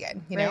happy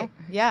again, you know?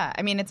 Yeah.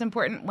 I mean, it's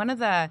important.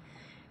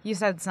 You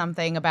said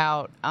something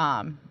about,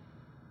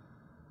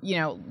 you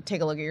know, take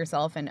a look at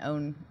yourself and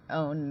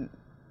own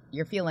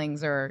your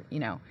feelings, or, you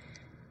know,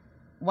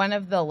 one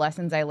of the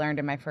lessons I learned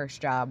in my first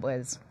job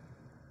was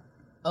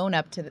own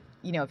up to,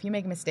 you know, if you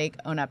make a mistake,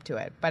 own up to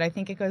it. But I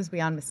think it goes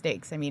beyond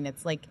mistakes. I mean,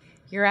 it's like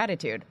your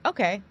attitude.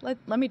 Okay, let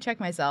me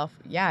check myself.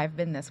 Yeah, I've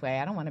been this way.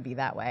 I don't want to be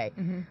that way.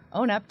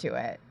 Own up to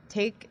it.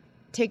 Take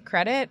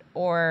credit,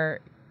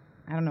 or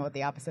I don't know what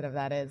the opposite of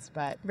that is,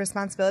 but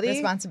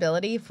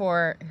responsibility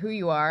for who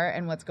you are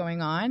and what's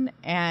going on,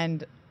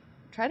 and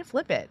try to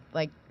flip it.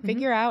 Like,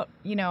 figure out,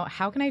 you know,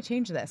 how can I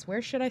change this?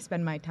 Where should I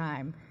spend my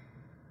time?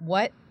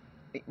 What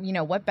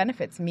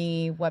benefits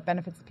me? What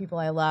benefits the people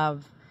I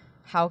love?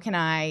 How can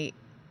I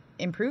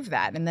improve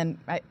that? And then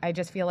I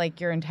just feel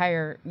like your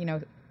entire, you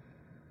know,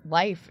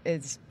 life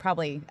is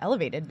probably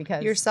elevated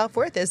because your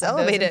self-worth is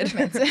elevated.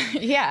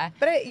 Yeah.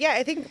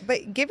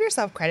 But give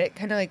yourself credit,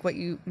 kind of like what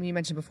you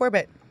mentioned before,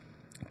 but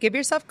give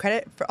yourself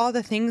credit for all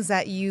the things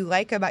that you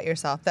like about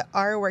yourself that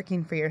are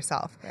working for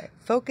yourself.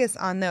 Focus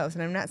on those.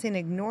 And I'm not saying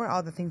ignore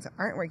all the things that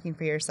aren't working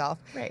for yourself.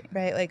 Right.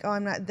 Like, oh,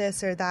 I'm not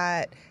this or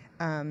that.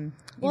 And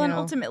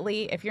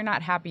ultimately, if you're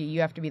not happy,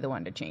 you have to be the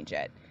one to change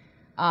it.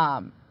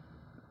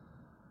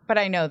 But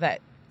I know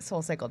that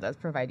SoulCycle does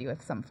provide you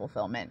with some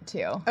fulfillment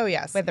too. Oh,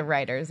 yes. With the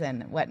writers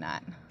and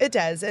whatnot. It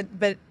does.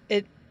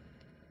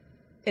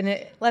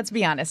 Let's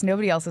be honest,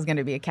 nobody else is going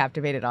to be a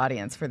captivated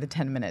audience for the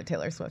 10-minute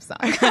Taylor Swift song.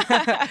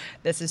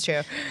 This is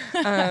true.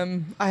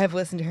 I have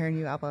listened to her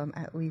new album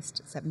at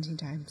least 17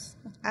 times,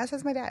 as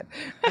has my dad.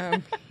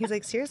 He's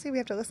like, seriously, we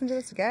have to listen to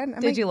this again?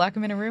 Did you lock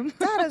him in a room?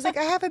 Dad, I was like,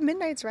 I have a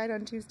Midnight's ride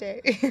on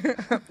Tuesday. You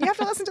have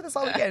to listen to this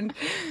all weekend.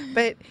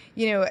 But,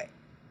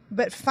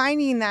 but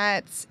finding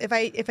that if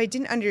I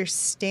didn't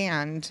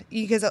understand,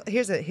 because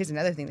here's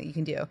another thing that you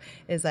can do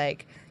is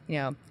like,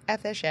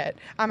 F this shit,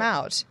 I'm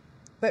out.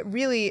 But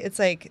really, it's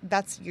like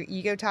that's your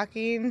ego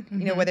talking,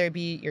 whether it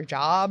be your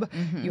job,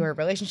 your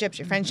relationships,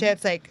 your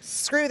friendships, like,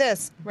 screw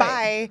this,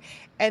 bye.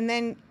 And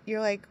then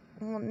you're like,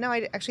 well, no,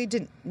 I actually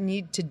didn't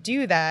need to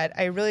do that.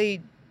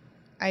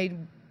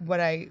 What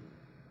I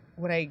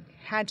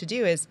had to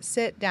do is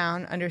sit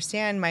down,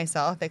 understand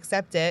myself,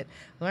 accept it,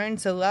 learn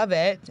to love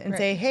it, and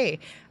say, hey,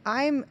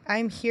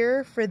 I'm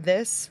here for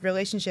this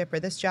relationship or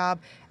this job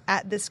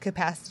at this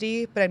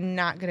capacity, but I'm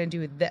not going to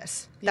do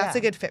this. That's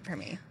a good fit for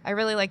me. I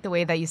really like the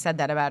way that you said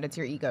that about it's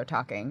your ego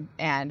talking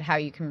and how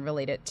you can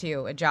relate it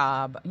to a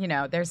job.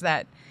 There's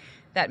that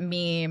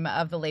meme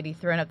of the lady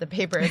throwing up the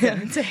papers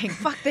and saying,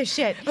 fuck this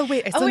shit. Oh,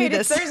 wait, I still need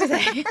this. It's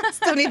Thursday.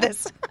 Still need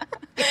this.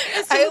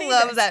 I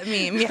love that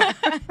meme.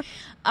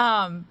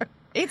 Yeah.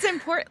 It's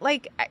important.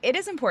 Like, it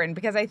is important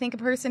because I think a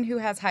person who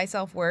has high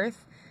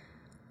self-worth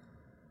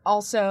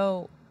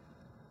also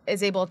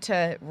is able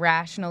to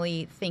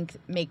rationally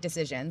make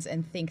decisions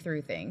and think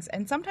through things.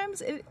 And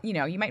sometimes,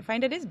 you might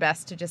find it is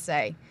best to just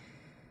say,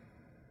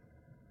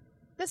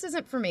 this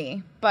isn't for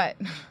me. But,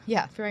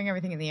 throwing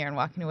everything in the air and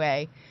walking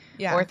away.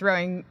 Yeah. Or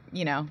throwing,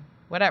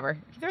 whatever.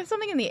 Throw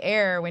something in the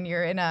air when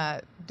you're in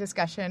a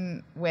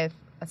discussion with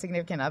a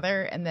significant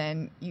other and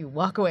then you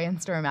walk away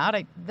and storm out.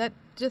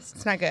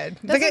 It's not good.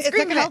 It's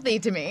scream healthy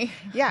to me.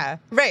 Yeah,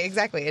 right,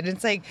 exactly. And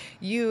it's like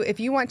if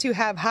you want to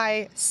have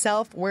high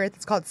self-worth,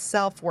 it's called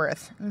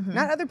self-worth,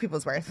 not other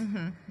people's worth.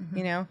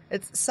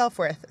 It's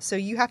self-worth. So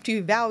you have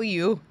to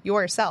value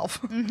yourself,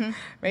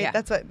 right? Yeah.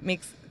 That's what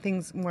makes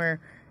things more,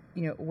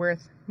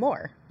 worth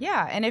more.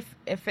 Yeah, and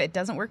if it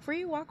doesn't work for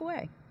you, walk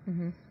away.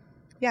 Mm-hmm.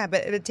 Yeah,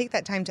 but it would take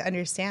that time to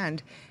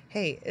understand,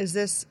 hey, is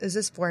this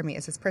for me?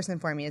 Is this person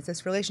for me? Is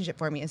this relationship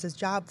for me? Is this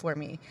job for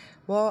me?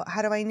 Well,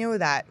 how do I know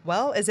that?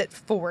 Well, is it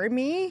for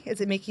me? Is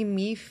it making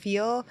me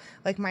feel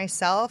like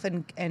myself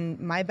and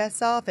my best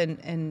self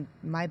and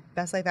my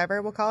best life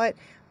ever, we'll call it?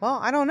 Well,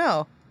 I don't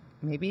know.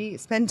 Maybe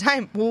spend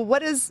time. Well,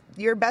 what does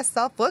your best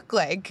self look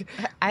like?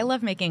 I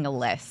love making a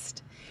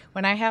list.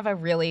 When I have a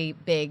really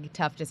big,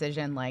 tough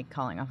decision like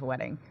calling off a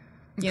wedding,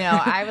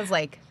 I was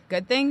like,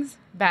 good things,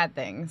 bad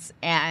things.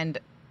 And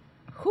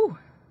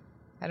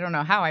I don't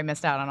know how I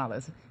missed out on all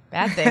those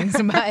bad things,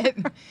 but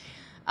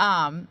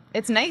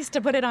it's nice to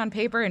put it on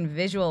paper and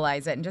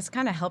visualize it and just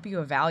kind of help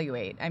you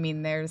evaluate. I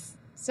mean, there's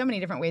so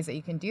many different ways that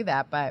you can do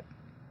that, but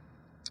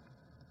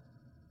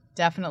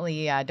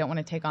definitely don't want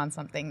to take on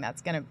something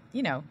that's going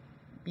to,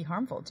 be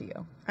harmful to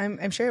you.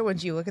 I'm sure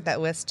once you look at that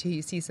list too,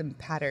 you see some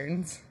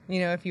patterns.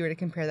 If you were to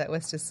compare that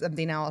list to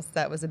something else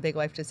that was a big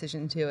life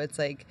decision too, it's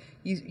like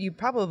you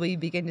probably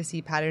begin to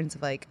see patterns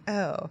of like,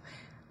 oh,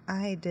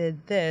 I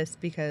did this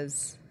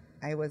because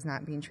I was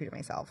not being true to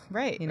myself.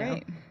 Right,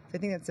 right. So I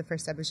think that's the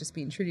first step, is just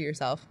being true to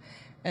yourself.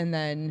 And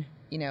then,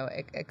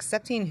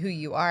 accepting who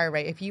you are,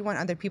 right? If you want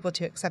other people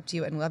to accept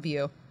you and love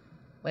you,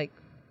 like,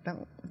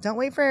 don't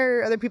wait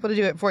for other people to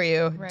do it for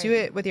you. Right. Do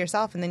it with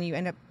yourself, and then you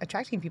end up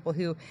attracting people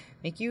who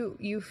make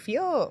you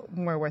feel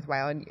more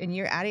worthwhile, and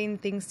you're adding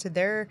things to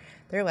their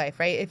life,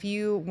 right? If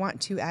you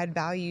want to add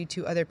value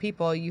to other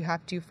people, you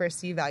have to first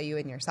see value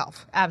in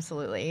yourself.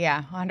 Absolutely,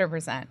 yeah,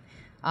 100%.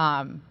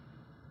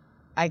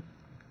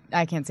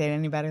 I can't say it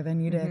any better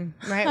than you did.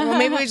 Mm-hmm. Right? Well,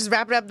 maybe we just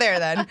wrap it up there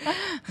then.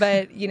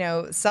 But,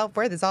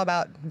 self-worth is all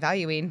about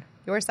valuing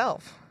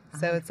yourself.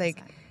 So 100%. It's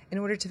like, in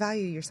order to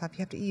value yourself, you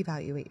have to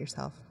evaluate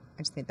yourself.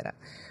 I just made that up.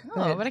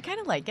 But I kind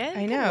of like it.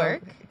 I know.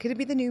 Could it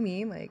be the new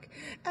meme? Like,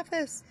 F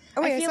this.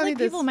 Oh, wait, I feel like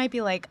people might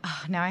be like,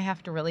 oh, now I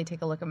have to really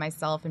take a look at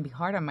myself and be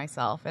hard on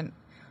myself. And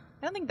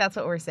I don't think that's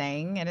what we're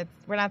saying. And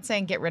we're not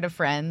saying get rid of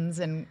friends,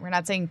 and we're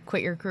not saying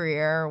quit your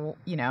career.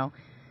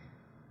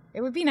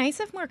 It would be nice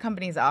if more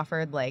companies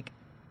offered, like,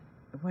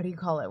 what do you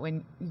call it,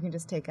 when you can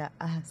just take a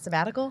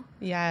sabbatical?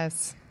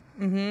 Yes.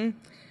 Mm-hmm.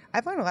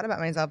 I've learned a lot about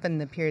myself in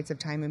the periods of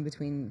time in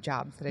between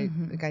jobs that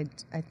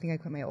I think I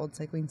quit my old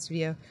cycling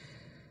studio.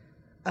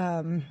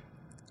 And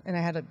I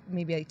had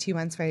maybe like 2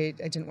 months where I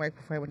didn't work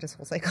before I went to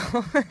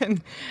SoulCycle.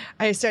 And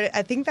I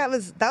think that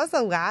was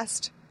the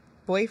last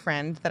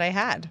boyfriend that I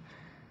had.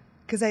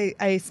 Because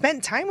I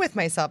spent time with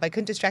myself. I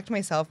couldn't distract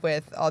myself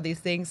with all these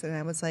things. And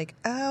I was like,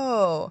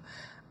 oh,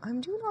 I'm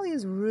doing all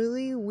these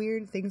really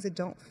weird things that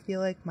don't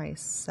feel like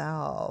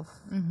myself.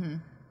 Mm-hmm.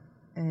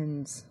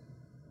 And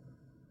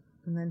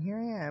then here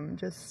I am,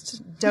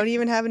 just don't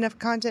even have enough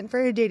content for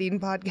a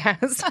dating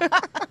podcast.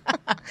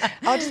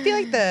 I'll just be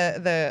like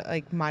the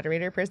like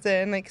moderator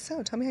person, like,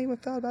 so tell me how you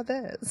felt about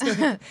this.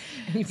 And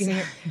you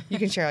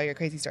can share all your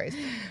crazy stories.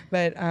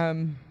 But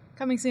come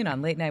Coming soon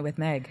on Late Night with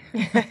Meg.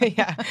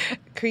 Yeah.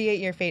 Create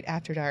your fate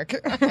after dark.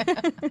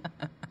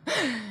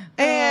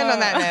 And on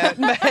that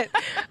note,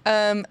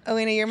 but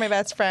Elena, you're my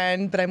best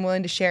friend, but I'm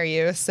willing to share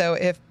you. So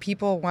if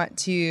people want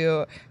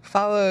to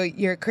follow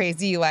your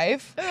crazy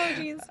life, Oh,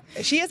 jeez.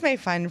 she is my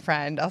fun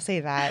friend. I'll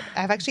say that.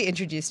 I've actually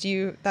introduced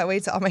you that way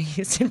to all my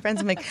Houston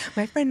friends. I'm like,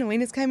 my friend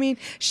Elena's coming.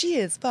 She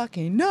is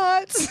fucking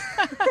nuts.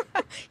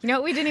 You know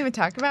what we didn't even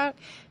talk about?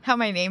 How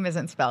my name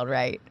isn't spelled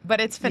right, but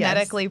it's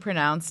phonetically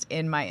pronounced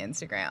in my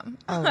Instagram.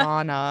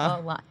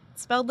 Alana.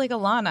 It's spelled like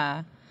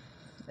Alana.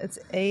 It's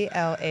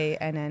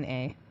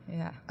Alanna.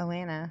 Yeah.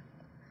 Alana.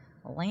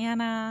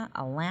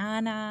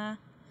 Alana.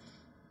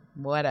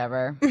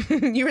 Whatever.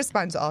 You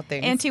respond to all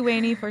things. Auntie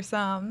Wayne for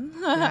some.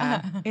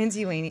 Yeah.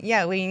 Auntie Wayne.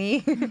 Yeah,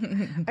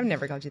 Wayne. I've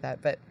never called you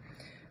that, but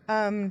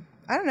I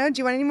don't know. Do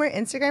you want any more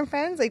Instagram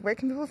friends? Like, where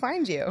can people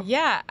find you?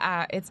 Yeah,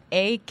 it's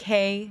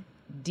AKDYBUS.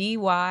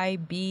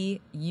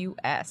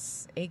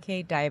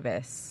 AK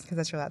Dybus. Because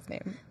that's your last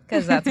name.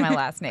 Because that's my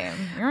last name.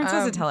 You're not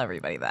supposed to tell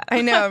everybody that.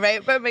 I know,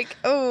 right? But I'm like,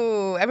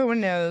 oh,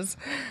 everyone knows.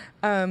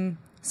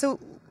 So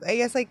I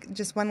guess like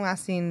just one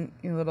last thing,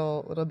 a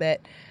little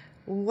bit.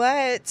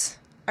 What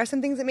are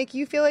some things that make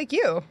you feel like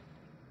you?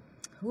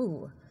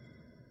 Ooh.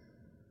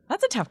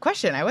 That's a tough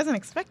question. I wasn't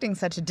expecting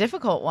such a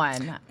difficult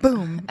one.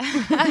 Boom.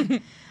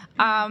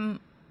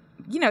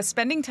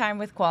 Spending time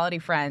with quality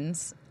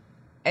friends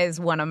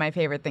is one of my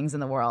favorite things in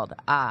the world.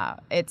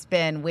 It's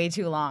been way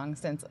too long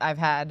since I've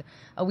had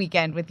a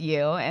weekend with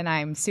you, and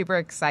I'm super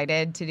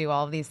excited to do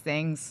all of these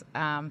things.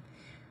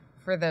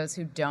 For those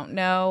who don't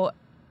know,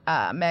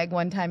 Meg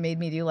one time made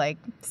me do like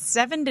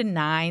 7 to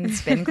 9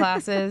 spin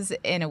classes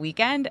in a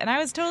weekend, and I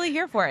was totally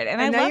here for it. And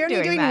I now love you're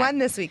only doing that. one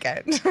this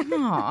weekend.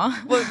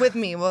 Aw. Well, with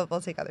me, we'll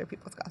take other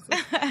people's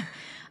classes.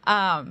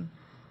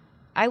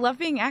 I love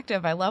being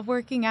active. I love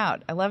working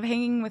out. I love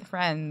hanging with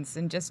friends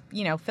and just,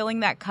 filling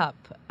that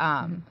cup.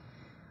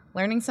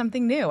 Learning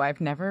something new. I've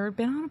never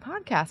been on a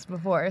podcast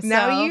before. So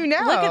now you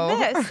know.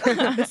 Look at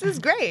this. This is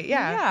great.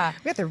 Yeah. Yeah.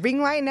 We got the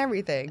ring light and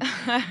everything.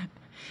 I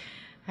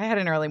had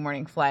an early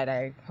morning flight.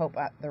 I hope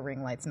the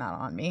ring light's not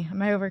on me.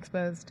 Am I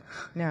overexposed?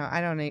 No,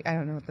 I don't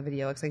know what the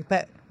video looks like,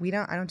 but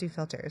I don't do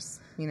filters,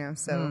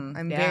 so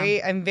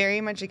I'm very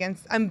much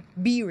against,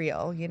 be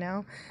real,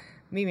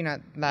 maybe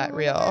not that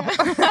real,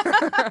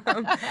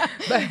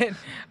 but I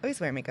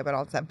always wear makeup at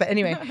all the time. But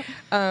anyway,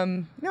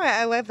 no,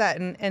 I love that.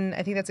 And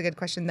I think that's a good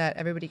question that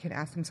everybody can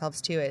ask themselves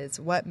too, is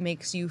what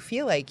makes you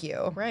feel like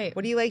you? Right.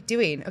 What do you like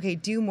doing? Okay.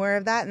 Do more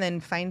of that, and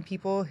then find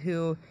people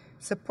who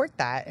support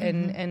that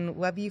and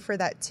love you for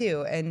that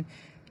too. And,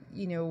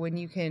 when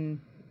you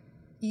can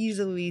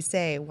easily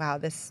say, wow,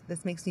 this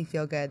makes me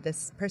feel good.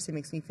 This person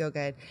makes me feel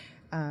good.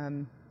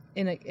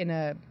 In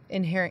a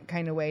inherent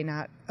kind of way,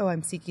 not,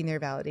 I'm seeking their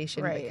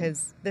validation, right,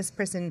 because this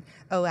person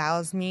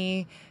allows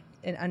me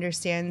and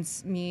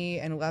understands me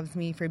and loves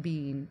me for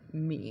being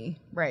me.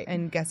 Right.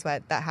 And guess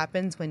what? That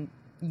happens when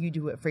you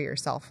do it for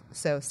yourself.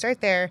 So start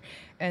there,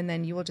 and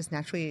then you will just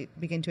naturally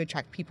begin to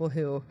attract people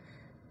who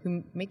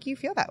make you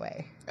feel that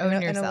way. Own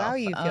and yourself. allow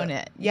you to Own feel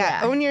it.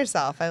 Yeah, own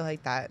yourself. I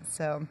like that.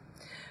 So,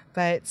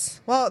 but,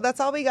 well, that's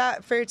all we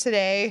got for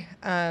today.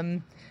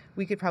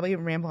 We could probably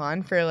ramble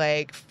on for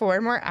like 4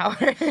 more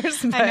hours.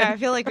 I know. I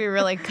feel like we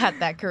really cut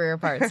that career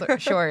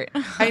part short.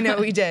 I know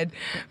we did,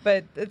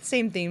 but the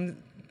same themes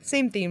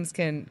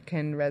can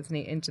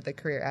resonate into the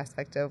career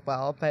aspect as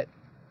well.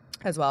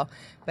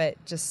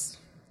 But just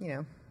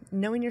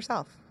knowing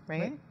yourself,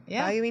 right?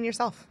 Yeah. Valuing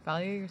yourself.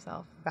 Value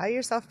yourself. Value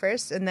yourself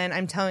first, and then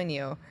I'm telling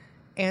you,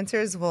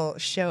 answers will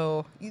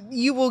show.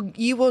 You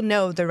will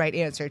know the right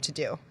answer to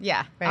do.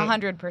 Yeah,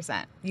 right?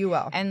 100%. You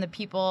will, and the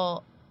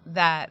people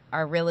that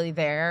are really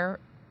there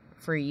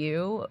for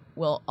you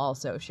will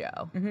also show.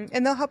 Mm-hmm.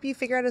 And they'll help you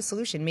figure out a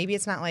solution. Maybe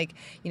it's not like,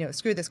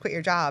 screw this, quit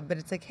your job, but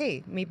it's like,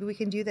 hey, maybe we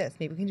can do this.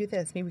 Maybe we can do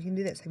this. Maybe we can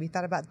do this. Have you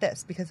thought about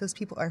this? Because those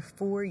people are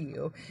for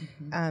you,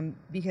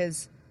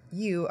 because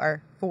you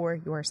are for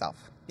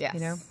yourself.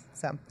 Yes.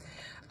 So,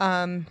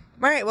 all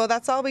right. Well,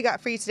 that's all we got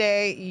for you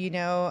today.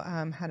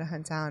 How to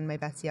hunt down my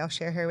Betsy. I'll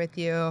share her with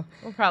you.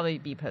 We'll probably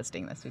be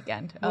posting this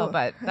weekend.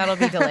 But that'll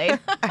be delayed.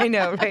 I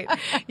know, right?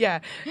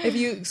 Yeah. If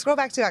you scroll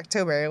back to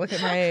October, look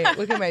at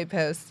my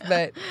post.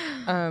 But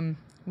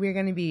we're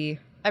gonna be.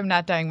 I'm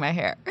not dyeing my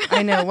hair.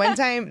 I know. One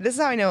time, this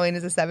is how I know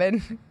Elena's a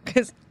 7,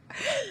 because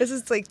this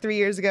is like 3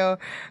 years ago.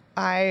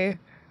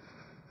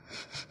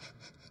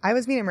 I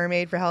was being a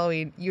mermaid for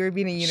Halloween. You were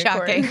being a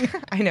unicorn.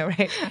 Shocking. I know,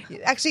 right?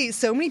 Actually,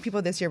 so many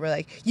people this year were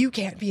like, you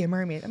can't be a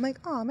mermaid. I'm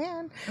like, oh,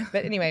 man.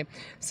 But anyway,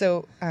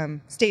 so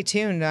stay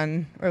tuned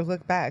or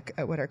look back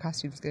at what our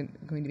costume's going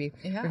to be.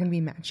 Yeah. We're going to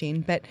be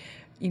matching. But,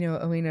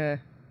 Elena,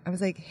 I was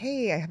like,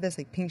 hey, I have this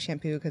like pink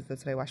shampoo because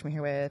that's what I wash my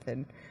hair with.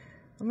 And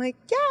I'm like,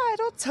 yeah,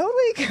 it'll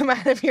totally come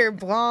out of your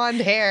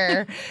blonde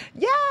hair.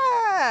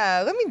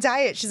 Yeah, let me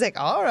dye it. She's like,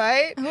 all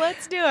right.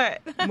 Let's do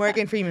it.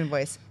 Morgan Freeman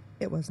voice.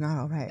 It was not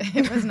all right.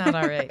 It was not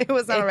all right. It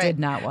was not all right. It did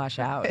not wash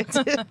out.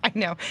 I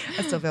know.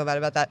 I still feel bad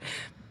about that.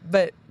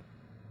 But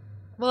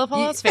Well, if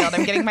all else failed,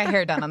 I'm getting my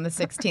hair done on the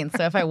 16th.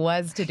 So if I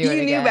was to do it You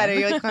knew again. better.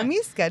 You're like, let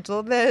me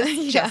schedule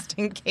this just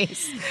in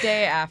case.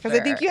 Day after. Because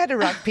I think you had to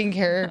rock pink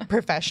hair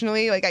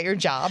professionally, like at your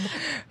job,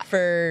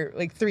 for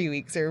like 3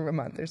 weeks or a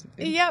month or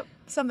something. Yep,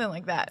 something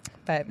like that.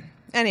 But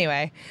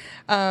anyway,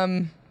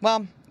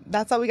 well,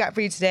 that's all we got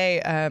for you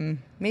today.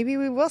 Maybe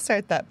we will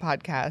start that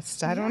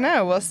podcast. I don't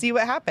know. We'll see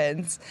what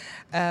happens.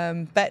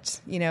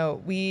 But,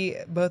 we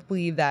both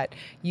believe that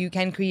you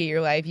can create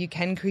your life. You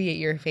can create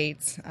your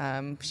fates.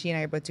 She and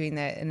I are both doing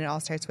that. And it all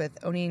starts with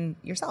owning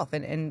yourself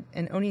and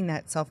owning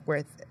that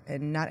self-worth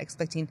and not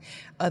expecting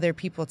other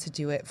people to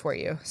do it for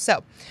you.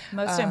 So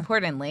Most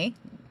importantly,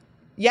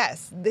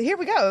 yes, here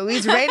we go. It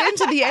leads right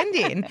into the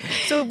ending.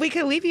 So if we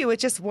could leave you with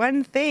just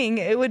one thing,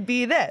 it would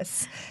be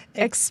this.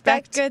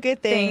 Expect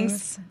good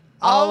things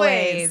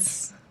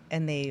always.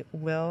 And they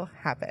will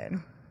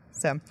happen.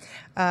 So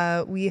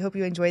we hope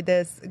you enjoyed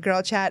this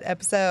Girl Chat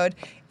episode,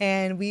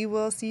 and we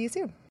will see you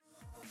soon.